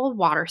mutable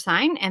water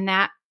sign, and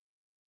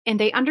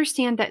they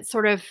understand that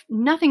sort of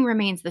nothing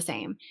remains the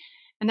same,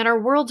 and that our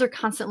worlds are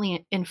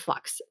constantly in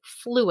flux,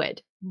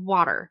 fluid,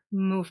 water,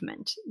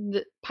 movement.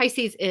 The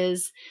Pisces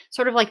is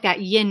sort of like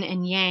that yin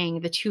and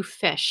yang, the two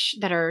fish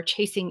that are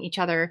chasing each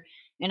other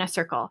in a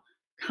circle,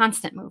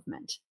 constant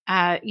movement.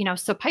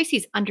 So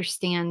Pisces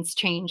understands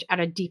change at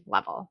a deep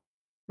level,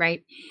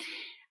 right?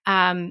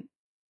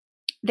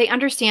 They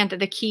understand that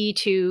the key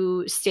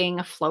to staying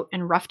afloat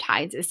in rough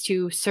tides is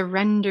to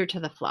surrender to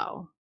the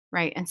flow,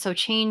 right? And so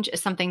change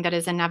is something that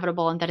is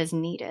inevitable and that is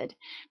needed.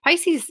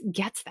 Pisces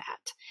gets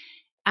that.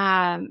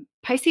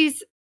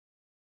 Pisces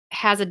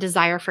has a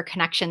desire for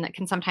connection that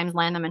can sometimes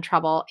land them in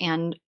trouble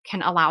and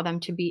can allow them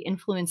to be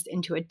influenced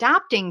into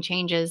adopting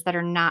changes that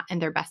are not in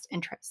their best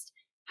interest.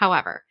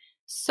 However,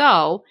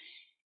 so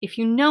if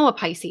you know a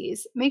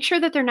Pisces, make sure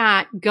that they're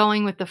not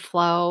going with the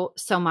flow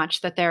so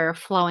much that they're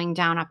flowing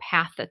down a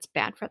path that's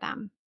bad for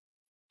them.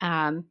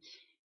 And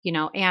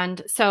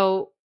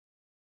so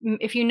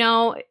if you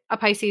know a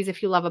Pisces,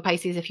 if you love a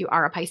Pisces, if you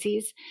are a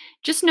Pisces,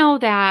 just know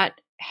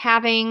that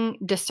having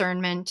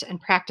discernment and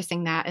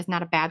practicing that is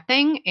not a bad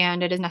thing,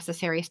 and it is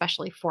necessary,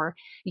 especially for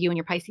you and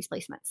your Pisces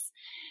placements.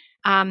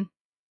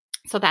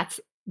 So that's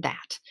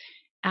that.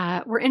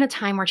 We're in a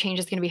time where change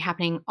is going to be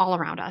happening all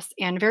around us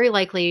and very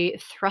likely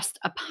thrust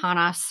upon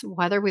us,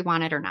 whether we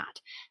want it or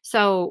not.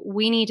 So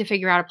we need to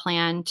figure out a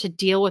plan to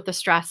deal with the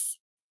stress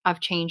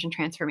of change and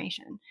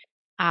transformation.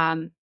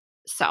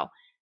 So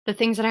the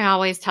things that I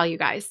always tell you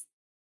guys: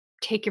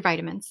 take your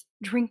vitamins,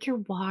 drink your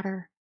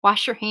water,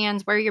 wash your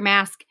hands, wear your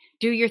mask,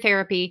 do your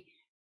therapy,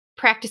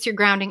 practice your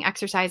grounding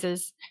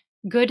exercises,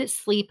 good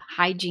sleep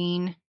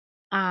hygiene.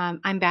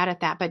 I'm bad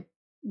at that, but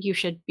you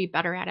should be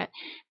better at it.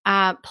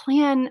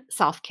 Plan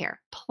self-care,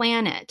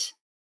 plan it,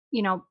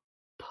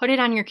 put it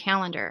on your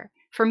calendar.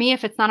 For me,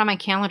 if it's not on my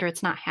calendar,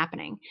 it's not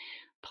happening.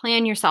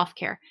 Plan your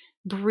self-care,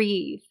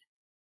 breathe.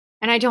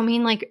 And I don't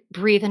mean like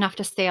breathe enough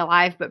to stay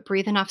alive, but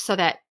breathe enough so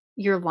that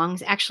your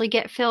lungs actually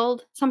get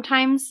filled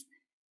sometimes,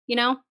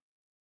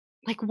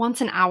 like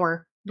once an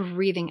hour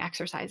breathing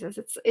exercises.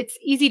 It's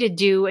easy to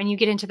do and you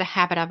get into the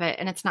habit of it,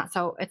 and it's not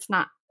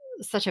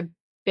such a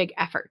big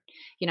effort,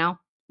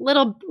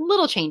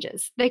 little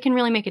changes. They can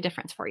really make a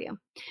difference for you.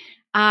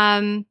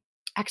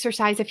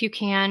 Exercise if you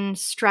can,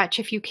 stretch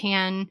if you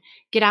can,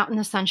 get out in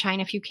the sunshine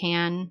if you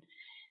can.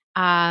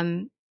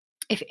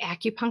 if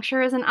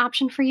acupuncture is an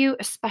option for you,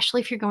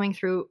 especially if you're going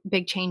through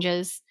big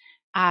changes,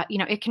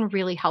 it can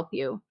really help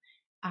you.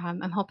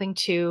 I'm hoping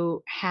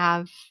to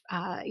have,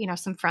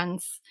 some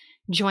friends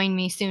join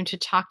me soon to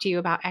talk to you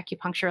about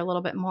acupuncture a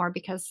little bit more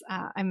because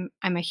I'm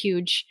a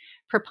huge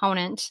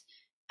proponent.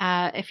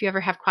 If you ever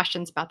have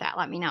questions about that,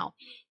 let me know.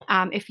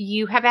 If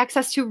you have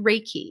access to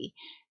Reiki,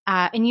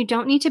 and you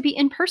don't need to be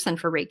in person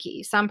for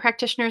Reiki. Some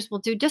practitioners will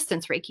do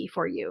distance Reiki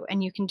for you,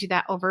 and you can do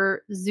that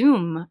over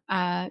Zoom,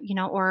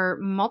 or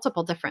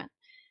multiple different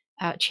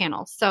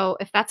channels. So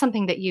if that's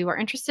something that you are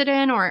interested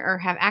in or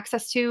have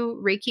access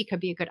to, Reiki could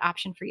be a good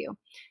option for you.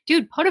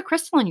 Dude, put a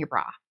crystal in your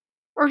bra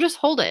or just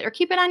hold it or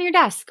keep it on your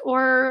desk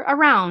or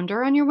around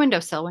or on your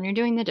windowsill when you're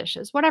doing the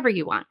dishes, whatever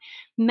you want.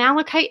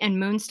 Malachite and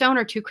moonstone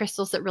are two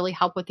crystals that really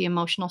help with the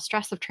emotional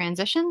stress of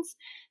transitions.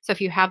 So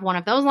if you have one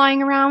of those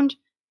lying around,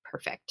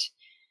 perfect.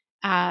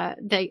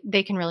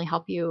 They can really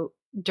help you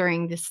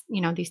during this,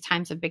 these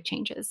times of big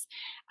changes.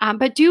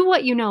 But do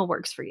what you know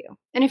works for you.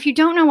 And if you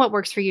don't know what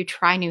works for you,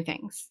 try new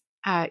things.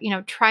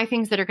 Try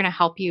things that are going to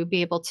help you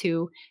be able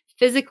to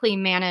physically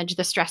manage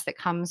the stress that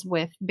comes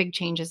with big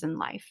changes in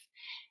life.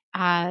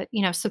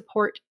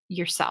 Support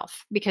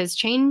yourself because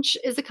change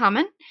is a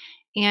coming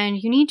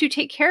and you need to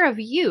take care of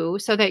you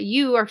so that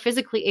you are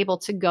physically able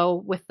to go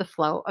with the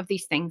flow of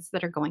these things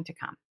that are going to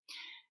come.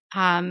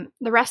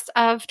 The rest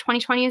of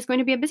 2020 is going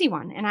to be a busy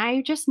one, and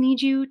I just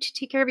need you to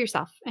take care of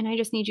yourself, and I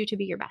just need you to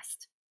be your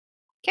best.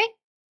 Okay?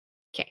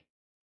 Okay.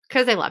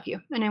 Because I love you,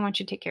 and I want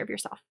you to take care of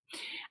yourself.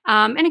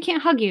 And I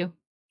can't hug you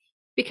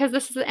because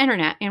this is the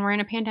internet, and we're in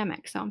a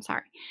pandemic, so I'm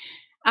sorry.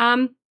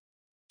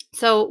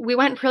 So we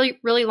went really,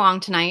 really long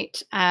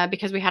tonight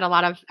because we had a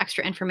lot of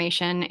extra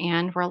information,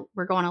 and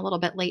we're going a little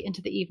bit late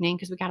into the evening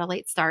because we got a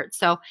late start.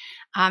 So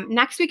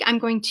next week I'm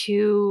going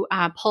to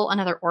pull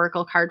another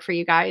oracle card for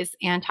you guys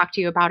and talk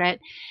to you about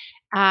it.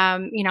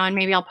 And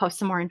maybe I'll post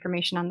some more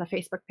information on the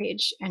Facebook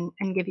page and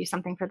give you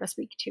something for this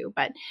week too.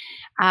 But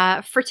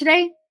for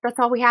today, that's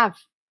all we have.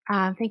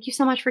 Thank you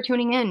so much for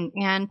tuning in,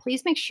 and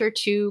please make sure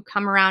to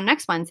come around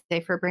next Wednesday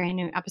for a brand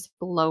new episode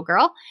of Glow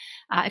Girl.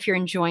 If you're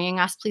enjoying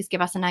us, please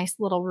give us a nice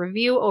little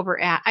review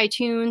over at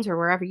iTunes or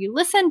wherever you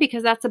listen,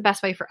 because that's the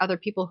best way for other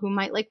people who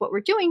might like what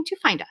we're doing to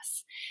find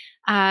us.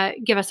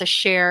 Give us a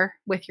share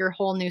with your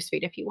whole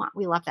newsfeed if you want.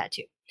 We love that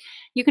too.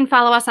 You can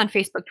follow us on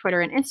Facebook, Twitter,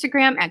 and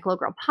Instagram at Glow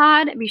Girl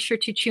Pod. Be sure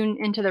to tune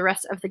into the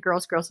rest of the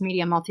Girls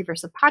Media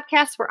multiverse of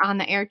podcasts. We're on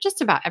the air just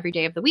about every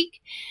day of the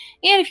week.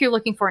 And if you're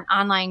looking for an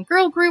online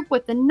girl group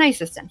with the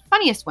nicest and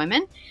funniest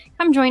women,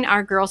 come join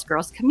our Girls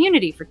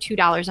community for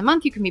 $2 a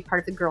month. You can be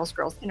part of the Girls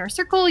Inner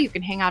Circle. You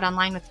can hang out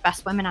online with the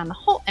best women on the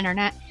whole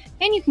internet.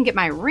 And you can get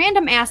my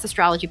random ass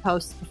astrology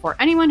posts before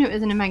anyone who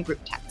isn't in my group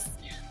text.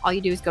 All you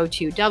do is go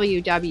to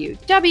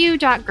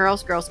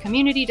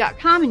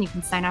www.girlscommunity.com and you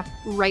can sign up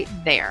right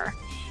there.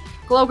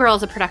 Glow Girl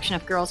is a production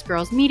of Girls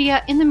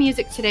Media, and the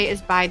music today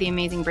is by the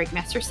amazing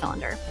Breakmaster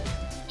Cylinder.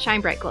 Shine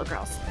bright, Glow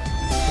Girls.